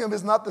 telling him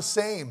is not the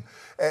same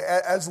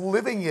as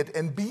living it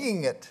and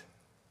being it.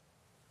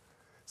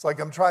 It's like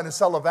I'm trying to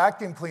sell a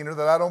vacuum cleaner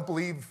that I don't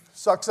believe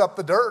sucks up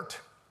the dirt.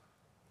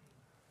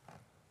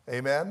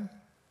 Amen?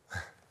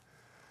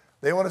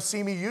 They want to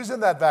see me using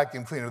that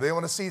vacuum cleaner. They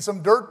want to see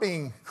some dirt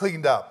being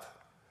cleaned up.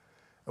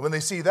 And when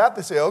they see that,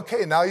 they say,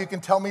 okay, now you can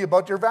tell me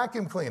about your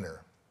vacuum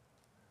cleaner.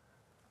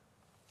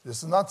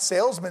 This is not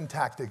salesman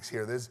tactics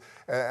here.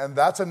 And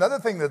that's another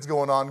thing that's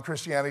going on in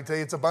Christianity today.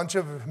 It's a bunch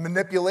of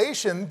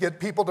manipulation, get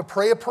people to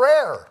pray a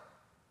prayer.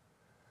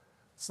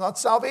 It's not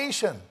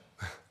salvation.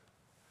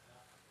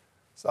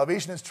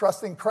 Salvation is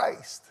trusting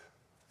Christ.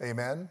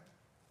 Amen?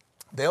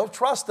 They'll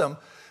trust him,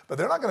 but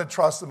they're not going to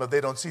trust him if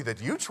they don't see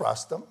that you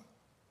trust him.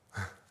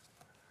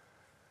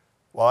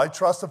 Well, I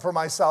trust him for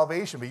my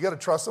salvation, but you got to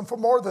trust him for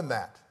more than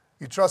that.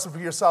 You trust him for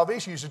your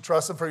salvation, you should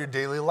trust him for your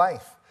daily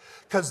life,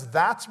 because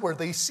that's where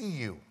they see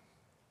you.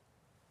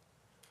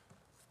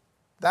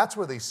 That's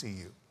where they see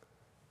you.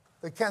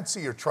 They can't see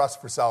your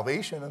trust for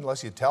salvation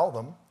unless you tell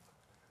them,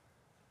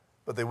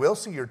 but they will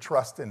see your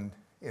trust in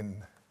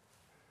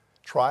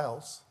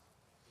trials.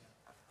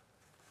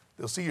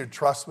 They'll see your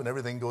trust when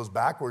everything goes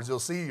backwards. They'll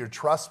see your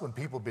trust when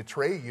people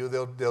betray you.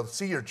 They'll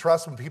see your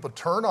trust when people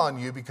turn on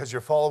you because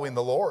you're following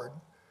the Lord.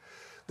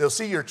 They'll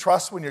see your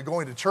trust when you're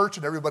going to church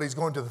and everybody's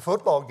going to the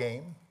football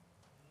game.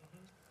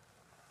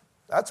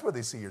 That's where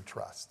they see your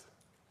trust.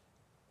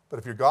 But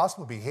if your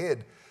gospel be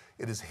hid,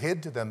 it is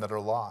hid to them that are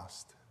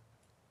lost.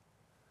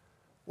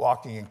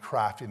 Walking in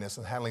craftiness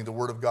and handling the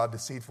word of God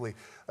deceitfully.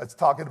 That's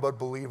talking about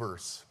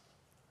believers.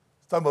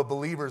 It's talking about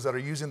believers that are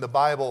using the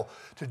Bible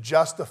to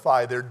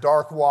justify their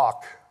dark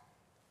walk.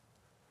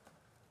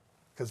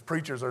 Because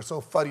preachers are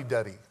so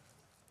fuddy-duddy,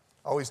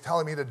 always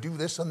telling me to do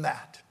this and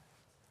that.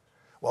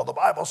 Well, the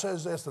Bible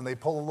says this, and they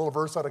pull a little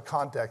verse out of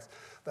context.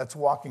 That's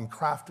walking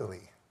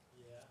craftily.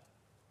 Yeah.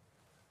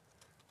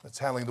 That's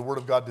handling the word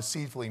of God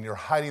deceitfully, and you're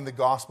hiding the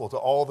gospel to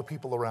all the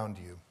people around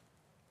you.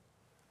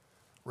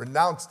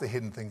 Renounce the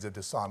hidden things of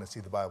dishonesty,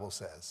 the Bible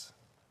says.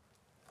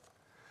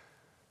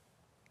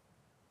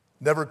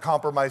 Never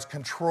compromise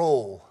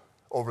control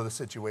over the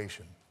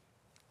situation.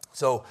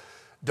 So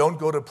don't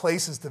go to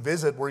places to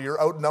visit where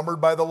you're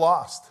outnumbered by the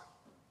lost.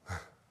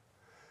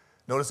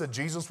 Notice that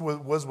Jesus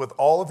was with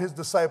all of his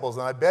disciples,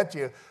 and I bet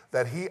you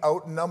that he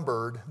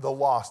outnumbered the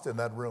lost in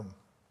that room.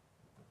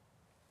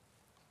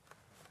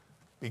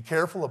 Be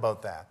careful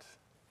about that.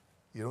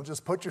 You don't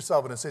just put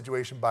yourself in a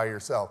situation by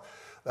yourself.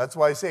 That's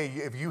why I say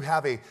if you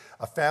have a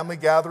family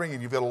gathering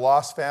and you've got a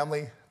lost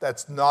family,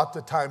 that's not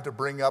the time to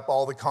bring up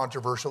all the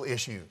controversial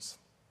issues.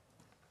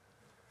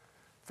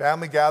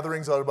 Family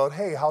gatherings are about,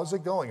 hey, how's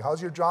it going?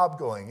 How's your job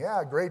going?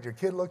 Yeah, great. Your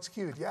kid looks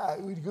cute. Yeah,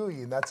 ooey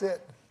gooey, and that's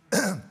it.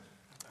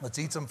 Let's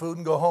eat some food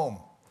and go home.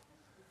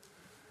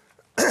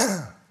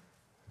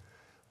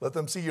 Let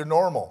them see you're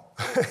normal.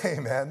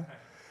 Amen.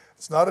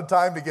 It's not a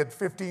time to get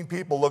 15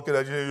 people looking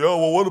at you. Oh,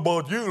 well, what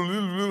about you?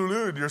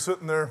 And you're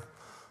sitting there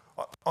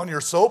on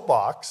your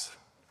soapbox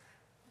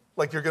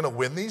like you're going to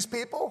win these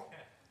people?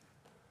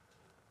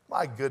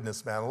 My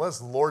goodness, man. Unless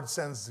the Lord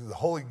sends the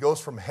Holy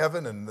Ghost from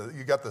heaven and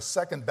you got the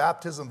second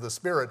baptism of the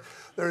Spirit,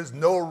 there's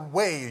no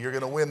way you're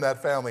going to win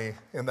that family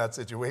in that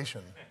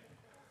situation.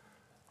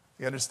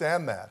 You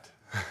understand that?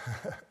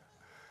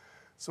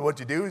 So what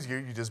you do is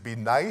you just be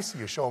nice.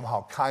 You show them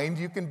how kind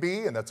you can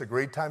be, and that's a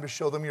great time to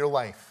show them your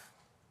life.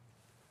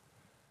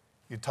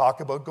 You talk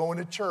about going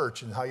to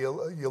church and how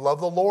you love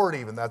the Lord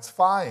even. That's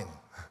fine.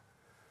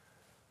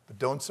 But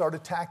don't start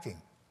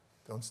attacking.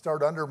 Don't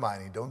start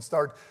undermining. Don't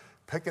start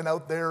picking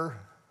out their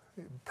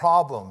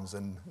problems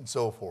and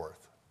so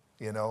forth,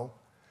 you know.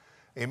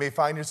 You may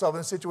find yourself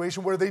in a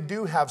situation where they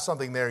do have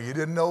something there. You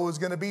didn't know it was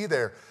going to be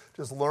there.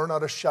 Just learn how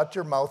to shut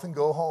your mouth and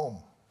go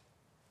home.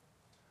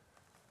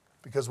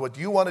 Because what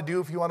you want to do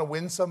if you want to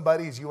win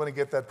somebody is you want to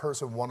get that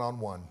person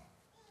one-on-one.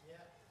 Yeah,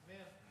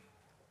 amen.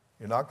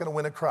 You're not going to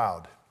win a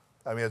crowd.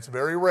 I mean, it's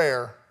very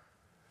rare.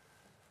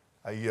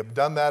 You've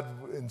done that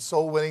in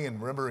soul winning,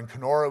 and remember in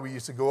Kenora, we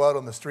used to go out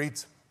on the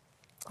streets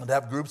and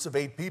have groups of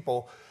 8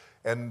 people,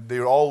 and they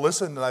would all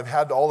listen, and I've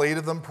had all 8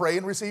 of them pray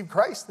and receive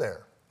Christ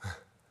there.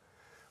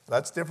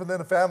 That's different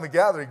than a family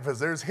gathering because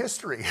there's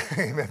history.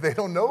 They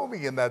don't know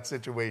me in that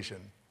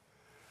situation,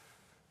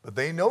 but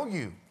they know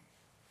you,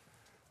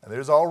 and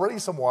there's already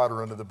some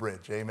water under the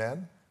bridge,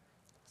 amen?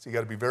 So you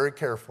got to be very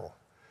careful.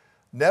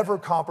 Never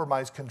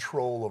compromise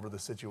control over the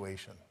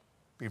situation.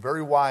 Be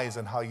very wise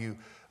in how you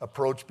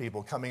approach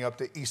people coming up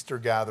to Easter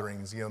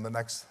gatherings, in the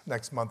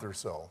next month or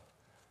so.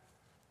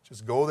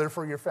 Just go there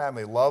for your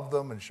family, love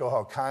them, and show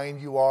how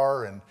kind you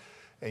are, and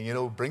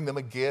bring them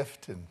a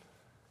gift. And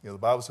the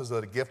Bible says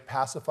that a gift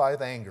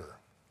pacifieth anger.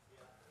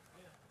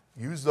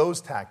 Use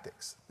those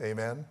tactics,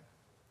 amen.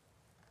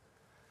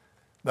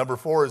 Number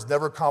 4 is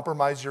never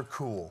compromise your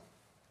cool.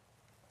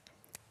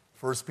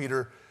 1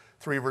 Peter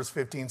 3 verse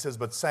 15 says,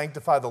 "But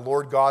sanctify the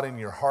Lord God in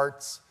your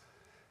hearts,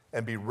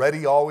 and be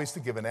ready always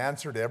to give an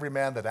answer to every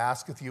man that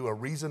asketh you a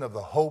reason of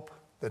the hope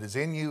that is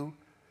in you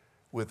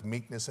with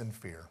meekness and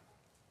fear."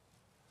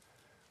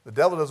 The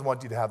devil doesn't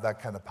want you to have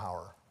that kind of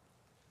power.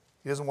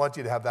 He doesn't want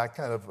you to have that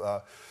kind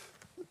of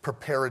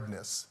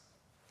preparedness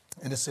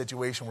in a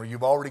situation where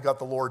you've already got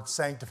the Lord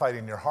sanctified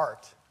in your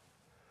heart.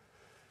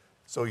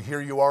 So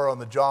here you are on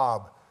the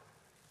job.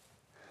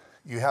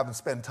 You haven't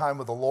spent time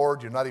with the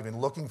Lord. You're not even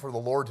looking for the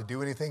Lord to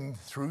do anything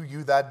through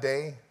you that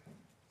day.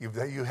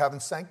 You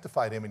haven't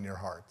sanctified him in your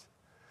heart.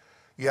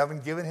 You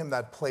haven't given him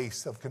that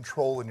place of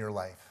control in your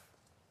life.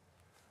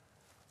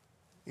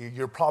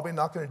 You're probably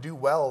not going to do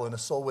well in a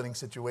soul-winning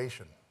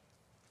situation.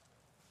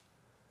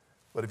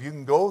 But if you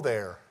can go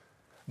there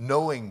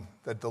knowing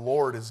that the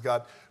Lord has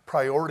got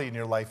priority in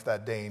your life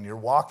that day, and you're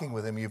walking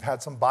with him, you've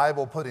had some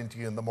Bible put into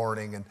you in the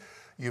morning, and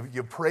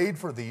you've prayed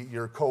for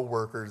your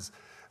co-workers,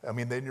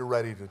 then you're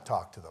ready to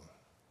talk to them.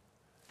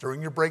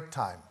 During your break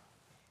time.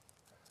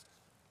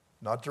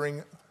 Not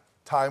during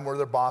time where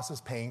their boss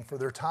is paying for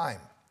their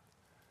time.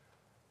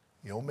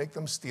 You don't make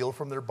them steal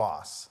from their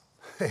boss.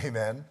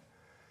 Amen.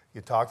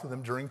 You talk to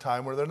them during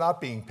time where they're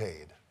not being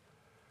paid.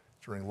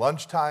 During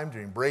lunchtime,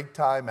 during break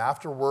time,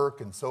 after work,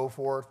 and so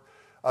forth.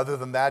 Other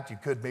than that, you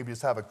could maybe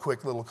just have a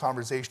quick little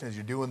conversation as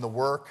you're doing the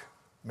work.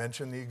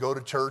 Mention you go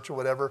to church or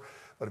whatever.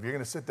 But if you're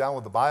going to sit down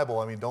with the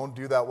Bible, don't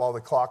do that while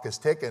the clock is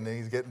ticking and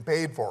he's getting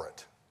paid for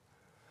it.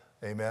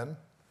 Amen.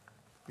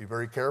 Be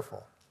very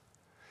careful.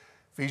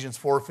 Ephesians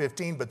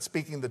 4:15, "But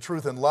speaking the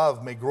truth in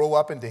love may grow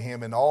up into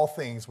him in all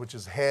things, which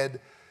is head,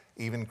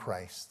 even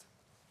Christ."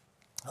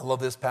 I love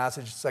this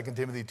passage, 2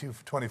 Timothy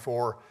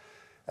 2:24.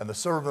 "And the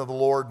servant of the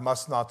Lord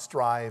must not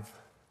strive,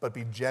 but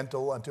be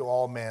gentle unto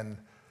all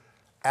men,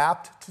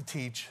 apt to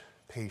teach,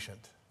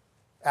 patient."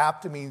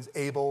 Apt means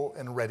able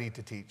and ready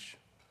to teach.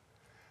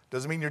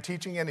 Doesn't mean you're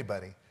teaching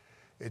anybody.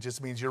 It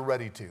just means you're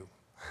ready to.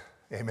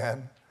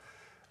 Amen.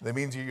 That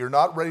means you're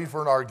not ready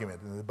for an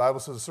argument. And the Bible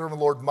says the servant of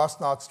the Lord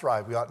must not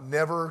strive. We ought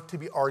never to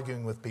be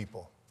arguing with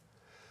people.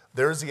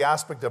 There's the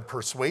aspect of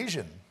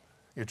persuasion.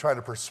 You're trying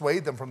to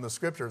persuade them from the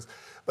scriptures,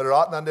 but it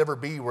ought not ever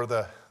be where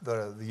the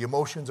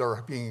emotions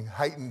are being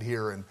heightened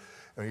here and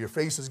your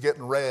face is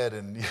getting red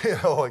and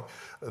no.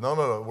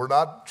 We're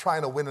not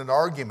trying to win an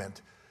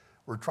argument.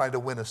 We're trying to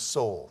win a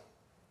soul.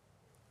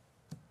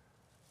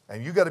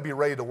 And you got to be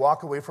ready to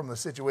walk away from the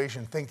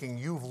situation thinking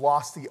you've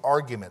lost the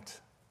argument,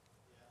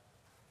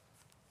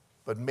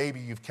 but maybe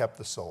you've kept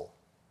the soul.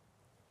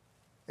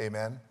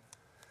 Amen?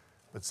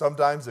 But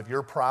sometimes if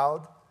you're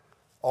proud,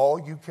 all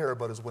you care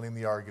about is winning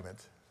the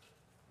argument,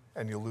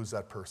 and you'll lose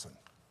that person.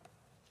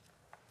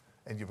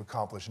 And you've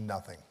accomplished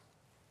nothing.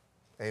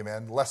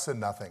 Amen? Less than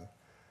nothing.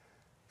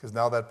 Because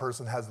now that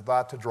person has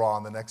that to draw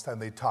on the next time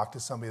they talk to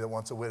somebody that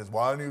wants a witness.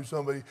 Well, I knew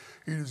somebody,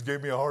 he just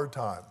gave me a hard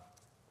time.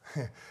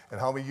 And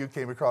how many of you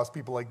came across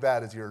people like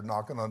that as you're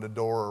knocking on the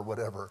door or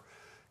whatever?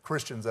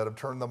 Christians that have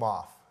turned them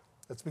off.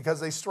 That's because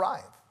they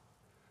strive.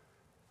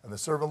 And the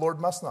servant of the Lord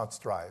must not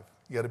strive.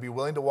 You got to be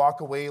willing to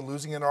walk away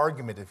losing an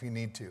argument if you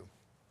need to.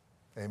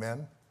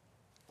 Amen?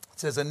 It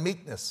says in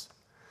meekness.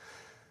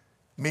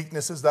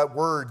 Meekness is that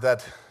word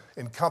that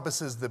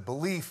encompasses the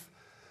belief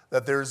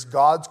that there's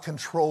God's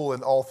control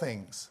in all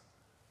things.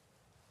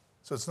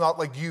 So it's not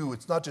like you.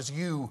 It's not just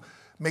you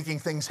making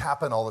things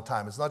happen all the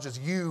time. It's not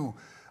just you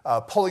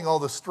pulling all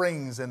the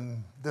strings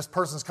and this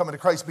person's coming to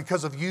Christ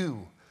because of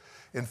you.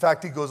 In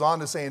fact, he goes on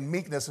to say in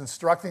meekness,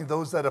 instructing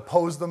those that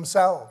oppose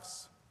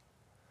themselves.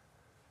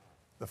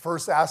 The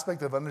first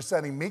aspect of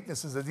understanding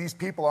meekness is that these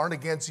people aren't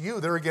against you,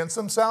 they're against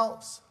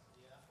themselves.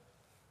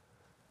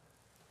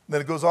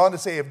 Then it goes on to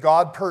say, if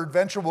God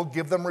peradventure will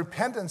give them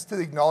repentance to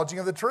the acknowledging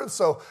of the truth.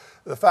 So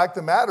the fact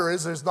of the matter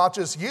is, there's not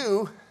just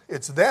you,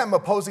 it's them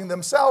opposing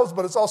themselves,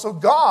 but it's also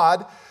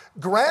God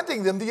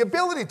granting them the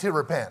ability to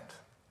repent.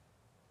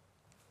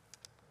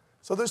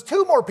 So there's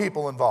two more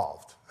people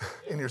involved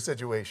in your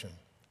situation.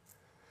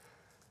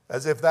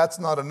 As if that's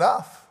not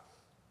enough.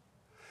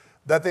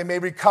 That they may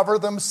recover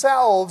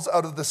themselves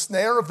out of the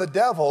snare of the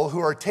devil who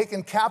are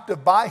taken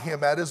captive by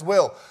him at his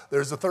will.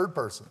 There's a third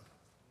person.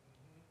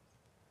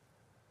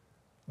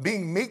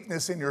 Being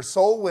meekness in your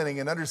soul winning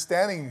and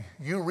understanding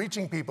you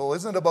reaching people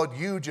isn't about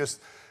you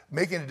just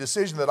making a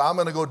decision that I'm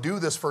going to go do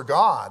this for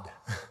God.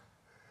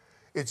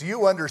 It's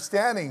you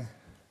understanding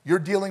you're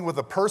dealing with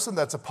a person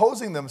that's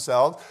opposing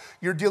themselves.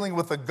 You're dealing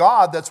with a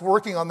God that's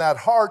working on that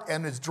heart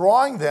and is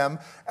drawing them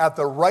at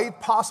the right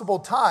possible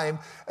time.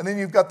 And then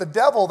you've got the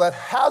devil that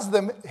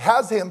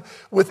has him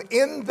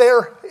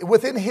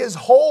within his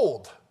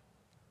hold.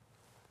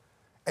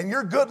 And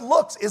your good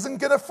looks isn't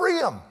going to free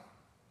him.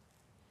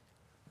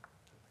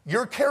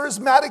 Your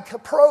charismatic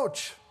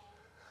approach,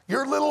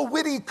 your little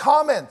witty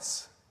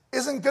comments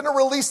isn't going to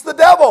release the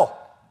devil.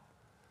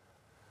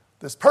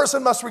 This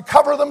person must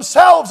recover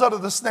themselves out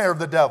of the snare of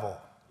the devil.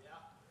 Yeah.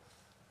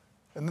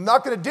 And they're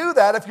not going to do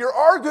that if you're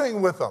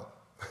arguing with them.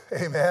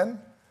 Amen.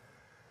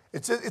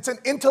 It's an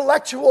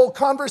intellectual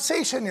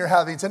conversation you're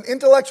having. It's an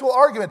intellectual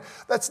argument.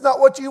 That's not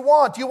what you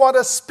want. You want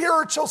a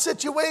spiritual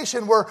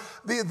situation where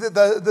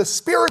the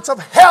spirits of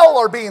hell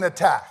are being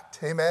attacked.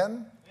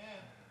 Amen.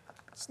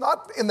 It's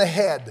not in the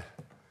head.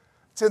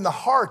 It's in the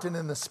heart and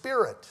in the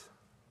spirit.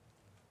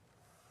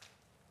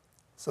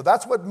 So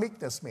that's what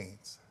meekness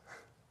means.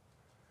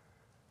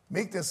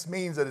 Meekness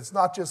means that it's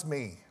not just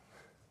me.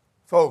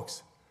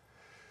 Folks,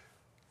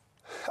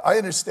 I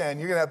understand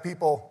you're going to have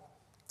people,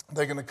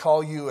 they're going to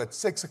call you at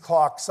 6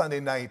 o'clock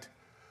Sunday night,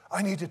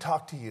 I need to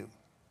talk to you,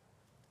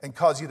 and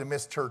cause you to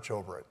miss church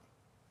over it.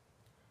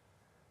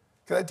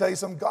 Can I tell you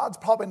something? God's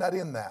probably not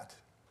in that.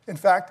 In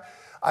fact,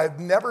 I've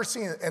never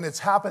seen it, and it's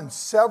happened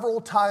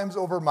several times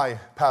over my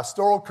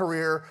pastoral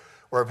career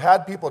where I've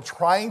had people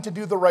trying to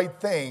do the right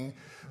thing,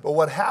 but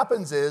what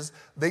happens is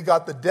they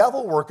got the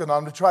devil working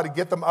on them to try to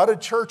get them out of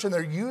church, and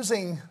they're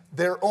using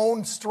their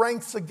own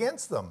strengths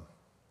against them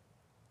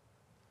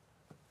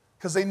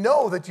because they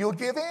know that you'll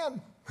give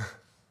in.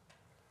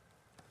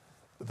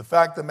 But the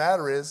fact of the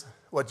matter is,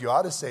 what you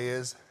ought to say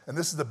is, and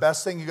this is the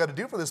best thing you got to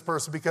do for this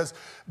person, because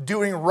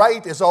doing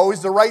right is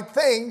always the right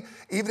thing,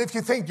 even if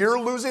you think you're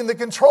losing the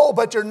control,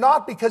 but you're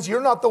not, because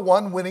you're not the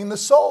one winning the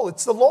soul.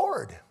 It's the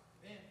Lord.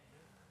 Amen.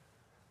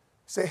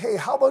 Say, hey,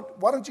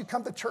 why don't you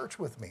come to church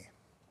with me?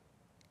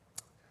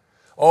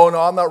 Oh,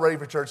 no, I'm not ready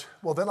for church.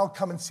 Well, then I'll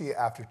come and see you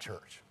after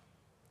church.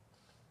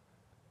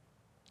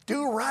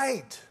 Do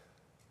right.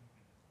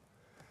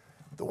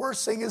 The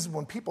worst thing is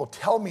when people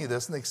tell me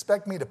this and they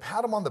expect me to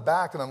pat them on the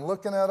back and I'm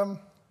looking at them.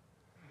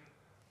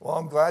 Well,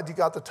 I'm glad you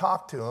got to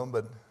talk to him,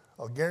 but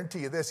I'll guarantee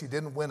you this, you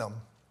didn't win him.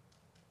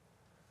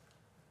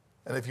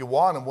 And if you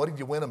want him, what did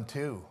you win him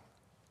to?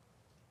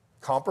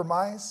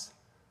 Compromise?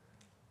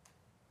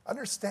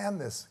 Understand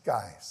this,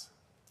 guys.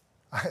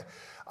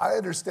 I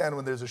understand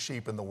when there's a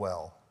sheep in the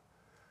well.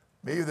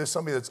 Maybe there's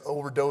somebody that's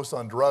overdosed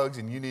on drugs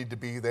and you need to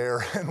be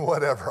there and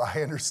whatever.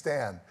 I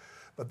understand.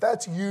 But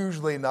that's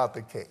usually not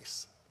the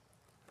case.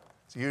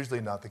 It's usually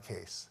not the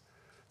case.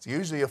 It's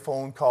usually a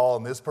phone call,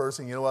 and this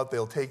person, you know what,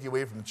 they'll take you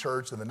away from the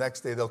church, and the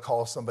next day they'll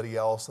call somebody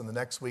else, and the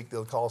next week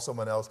they'll call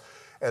someone else,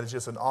 and it's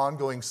just an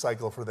ongoing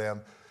cycle for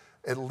them.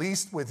 At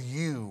least with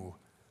you,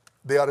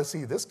 they ought to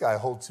see this guy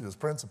holds to his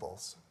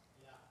principles.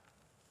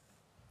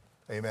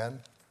 Yeah. Amen?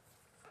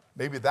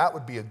 Maybe that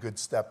would be a good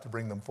step to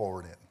bring them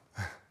forward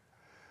in.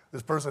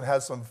 This person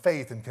has some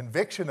faith and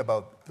conviction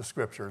about the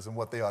scriptures and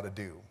what they ought to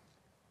do.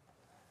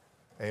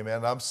 Amen.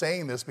 And I'm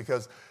saying this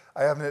because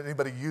I haven't had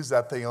anybody use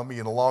that thing on me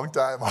in a long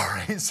time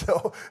already.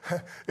 So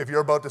if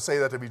you're about to say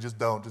that to me, just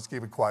don't. Just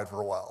keep it quiet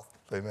for a while.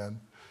 Amen.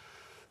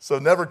 So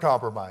never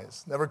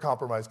compromise. Never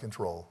compromise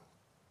control.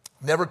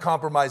 Never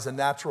compromise the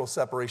natural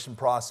separation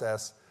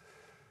process.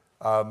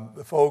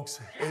 Folks,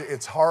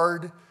 it's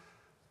hard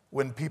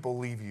when people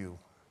leave you.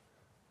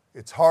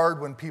 It's hard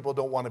when people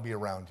don't want to be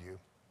around you.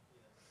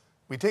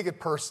 We take it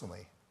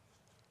personally.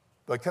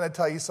 But can I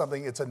tell you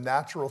something? It's a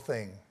natural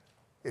thing.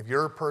 If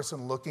you're a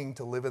person looking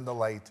to live in the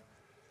light,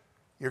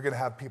 you're going to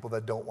have people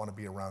that don't want to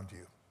be around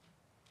you.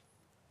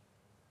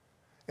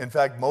 In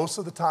fact, most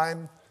of the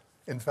time,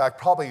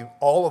 probably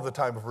all of the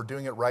time, if we're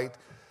doing it right,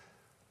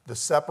 the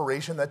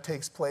separation that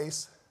takes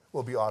place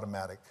will be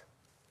automatic.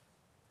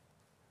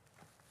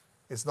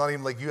 It's not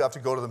even like you have to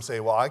go to them and say,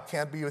 well, I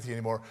can't be with you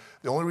anymore.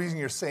 The only reason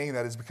you're saying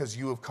that is because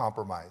you have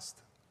compromised.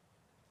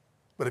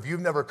 But if you've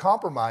never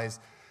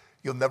compromised,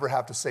 you'll never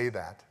have to say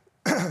that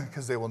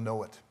because they will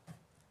know it.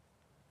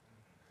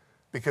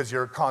 Because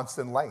you're a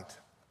constant light.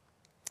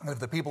 And if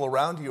the people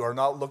around you are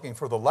not looking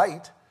for the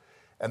light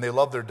and they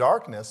love their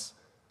darkness,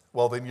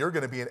 well, then you're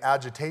going to be an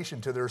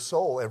agitation to their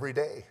soul every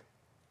day.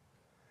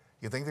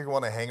 You think they're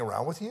going to want to hang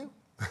around with you?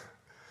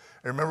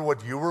 Remember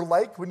what you were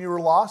like when you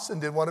were lost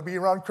and didn't want to be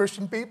around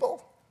Christian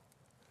people?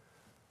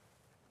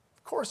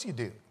 Of course you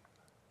do.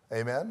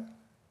 Amen?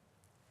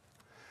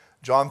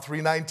 John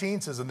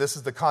 3:19 says, and this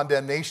is the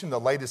condemnation,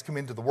 the light has come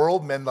into the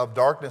world. Men love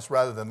darkness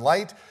rather than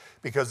light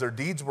because their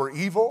deeds were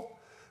evil.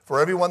 For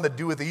everyone that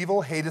doeth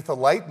evil hateth the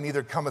light,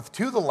 neither cometh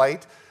to the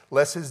light,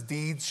 lest his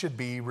deeds should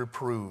be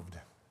reproved.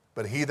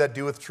 But he that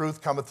doeth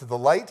truth cometh to the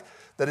light,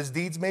 that his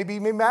deeds may be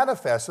made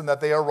manifest, and that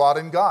they are wrought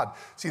in God.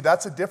 See,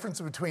 that's the difference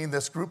between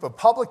this group of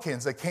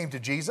publicans that came to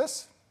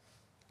Jesus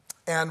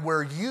and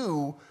where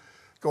you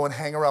go and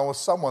hang around with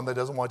someone that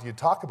doesn't want you to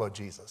talk about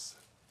Jesus.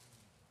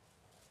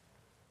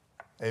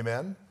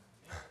 Amen?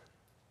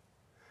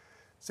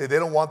 See, they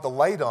don't want the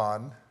light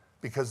on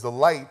because the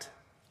light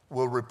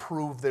will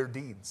reprove their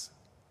deeds.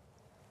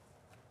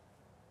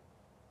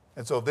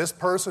 And so if this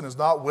person is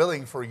not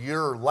willing for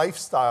your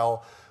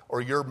lifestyle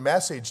or your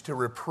message to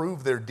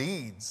reprove their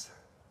deeds,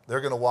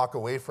 they're going to walk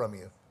away from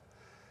you.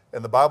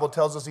 And the Bible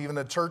tells us even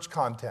in a church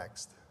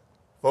context.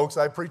 Folks,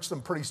 I preach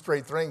some pretty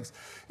straight things.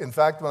 In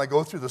fact, when I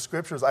go through the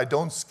scriptures, I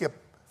don't skip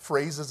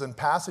phrases and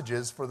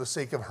passages for the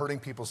sake of hurting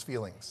people's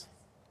feelings.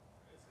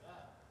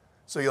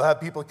 So you'll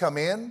have people come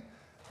in,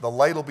 the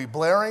light will be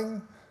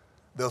blaring,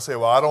 they'll say,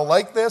 well, I don't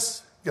like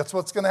this. Guess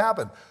what's going to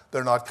happen?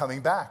 They're not coming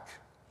back.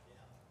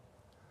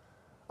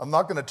 I'm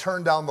not going to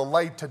turn down the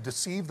light to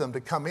deceive them to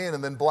come in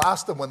and then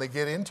blast them when they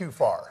get in too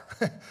far,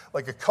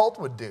 like a cult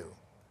would do.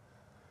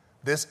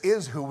 This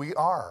is who we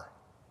are.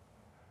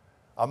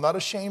 I'm not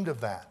ashamed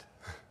of that.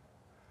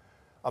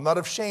 I'm not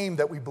ashamed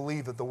that we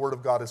believe that the Word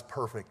of God is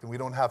perfect and we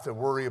don't have to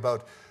worry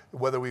about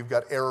whether we've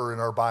got error in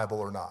our Bible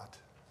or not.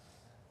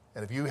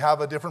 And if you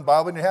have a different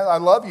Bible in your hand, I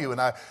love you and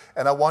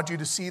I want you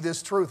to see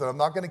this truth. And I'm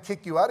not going to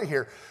kick you out of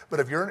here. But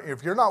if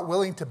you're not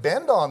willing to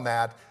bend on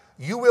that,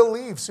 you will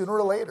leave sooner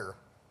or later.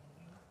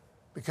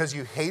 Because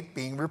you hate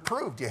being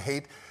reproved. You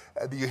hate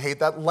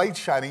that light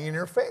shining in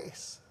your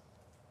face.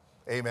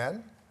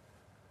 Amen?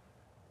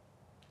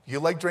 You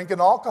like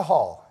drinking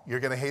alcohol. You're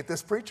going to hate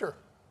this preacher.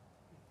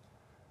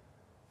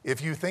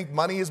 If you think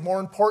money is more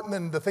important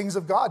than the things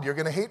of God, you're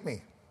going to hate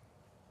me.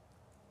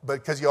 But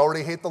because you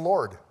already hate the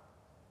Lord.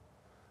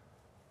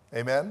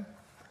 Amen?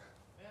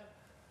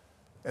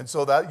 And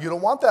so that you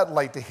don't want that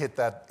light to hit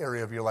that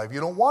area of your life. You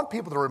don't want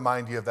people to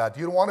remind you of that.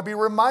 You don't want to be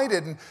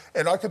reminded.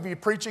 And I could be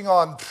preaching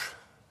on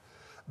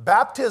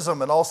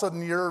baptism, and all of a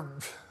sudden you're,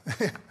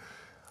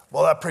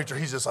 well, that preacher,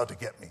 he's just out to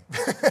get me.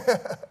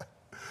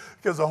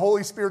 Because the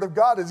Holy Spirit of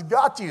God has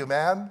got you,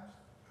 man.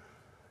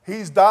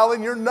 He's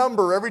dialing your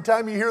number every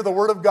time you hear the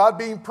Word of God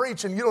being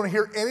preached, and you don't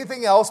hear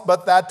anything else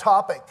but that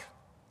topic.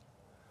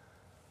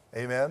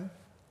 Amen?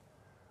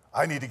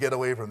 I need to get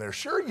away from there.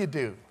 Sure you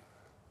do.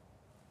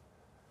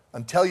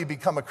 Until you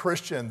become a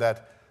Christian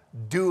that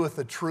doeth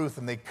the truth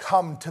and they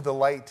come to the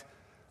light,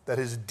 that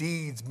his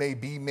deeds may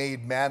be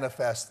made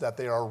manifest, that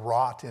they are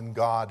wrought in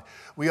God.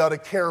 We ought to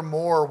care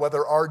more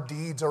whether our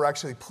deeds are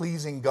actually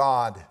pleasing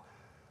God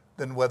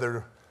than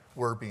whether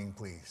we're being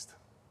pleased.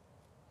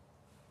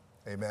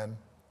 Amen?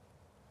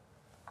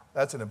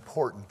 That's an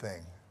important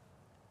thing.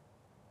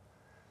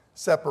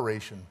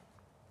 Separation.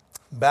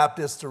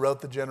 Baptists throughout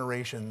the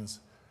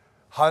generations,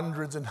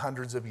 hundreds and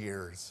hundreds of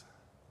years,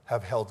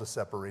 have held to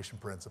separation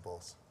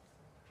principles.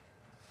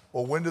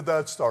 Well, when did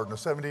that start? In the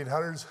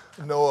 1700s?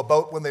 No,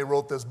 about when they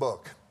wrote this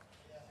book.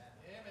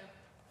 Amen.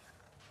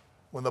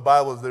 When the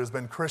Bible, there's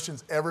been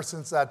Christians ever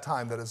since that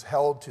time that has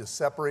held to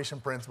separation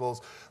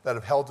principles, that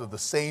have held to the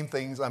same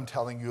things I'm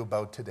telling you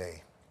about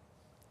today.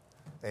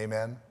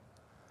 Amen.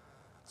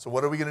 So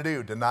what are we going to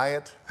do? Deny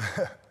it?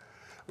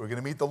 We're going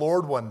to meet the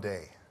Lord one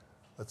day.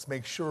 Let's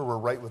make sure we're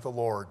right with the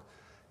Lord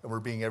and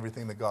we're being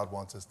everything that God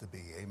wants us to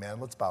be.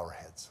 Amen. Let's bow our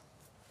heads.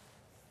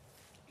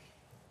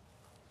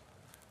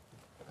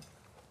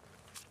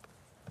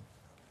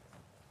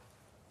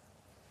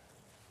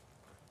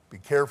 Be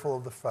careful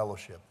of the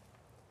fellowship.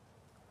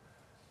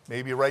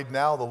 Maybe right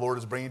now the Lord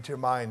is bringing to your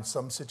mind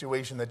some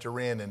situation that you're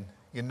in and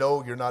you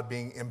know you're not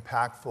being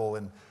impactful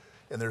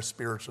in their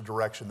spiritual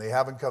direction. They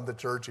haven't come to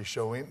church. They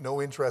show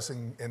no interest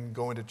in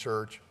going to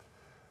church.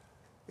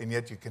 and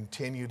yet you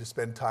continue to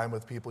spend time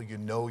with people you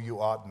know you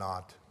ought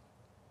not.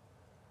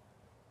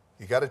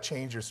 You got to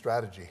change your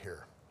strategy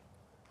here.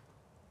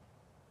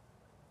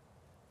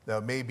 Now,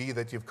 it may be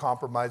that you've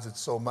compromised it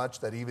so much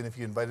that even if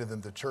you invited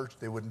them to church,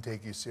 they wouldn't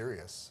take you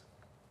serious.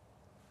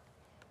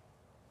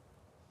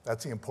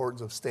 That's the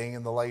importance of staying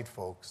in the light,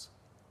 folks.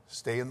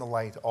 Stay in the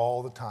light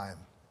all the time.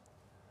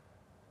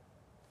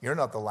 You're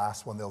not the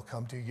last one they'll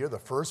come to. You're the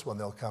first one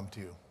they'll come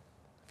to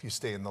if you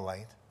stay in the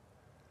light.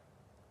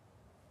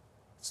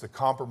 It's the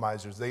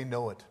compromisers. They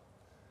know it.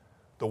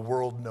 The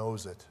world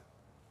knows it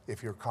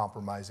if you're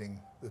compromising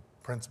the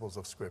principles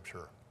of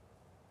Scripture.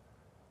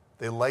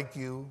 They like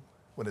you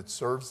when it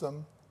serves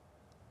them,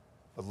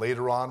 but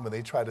later on when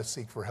they try to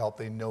seek for help,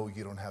 they know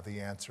you don't have the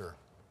answer.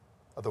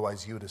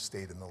 Otherwise, you would have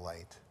stayed in the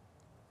light.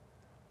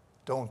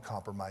 Don't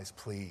compromise,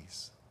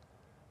 please.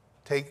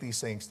 Take these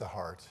things to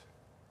heart.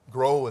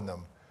 Grow in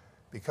them.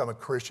 Become a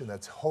Christian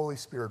that's Holy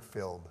Spirit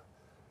filled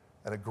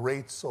and a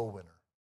great soul winner.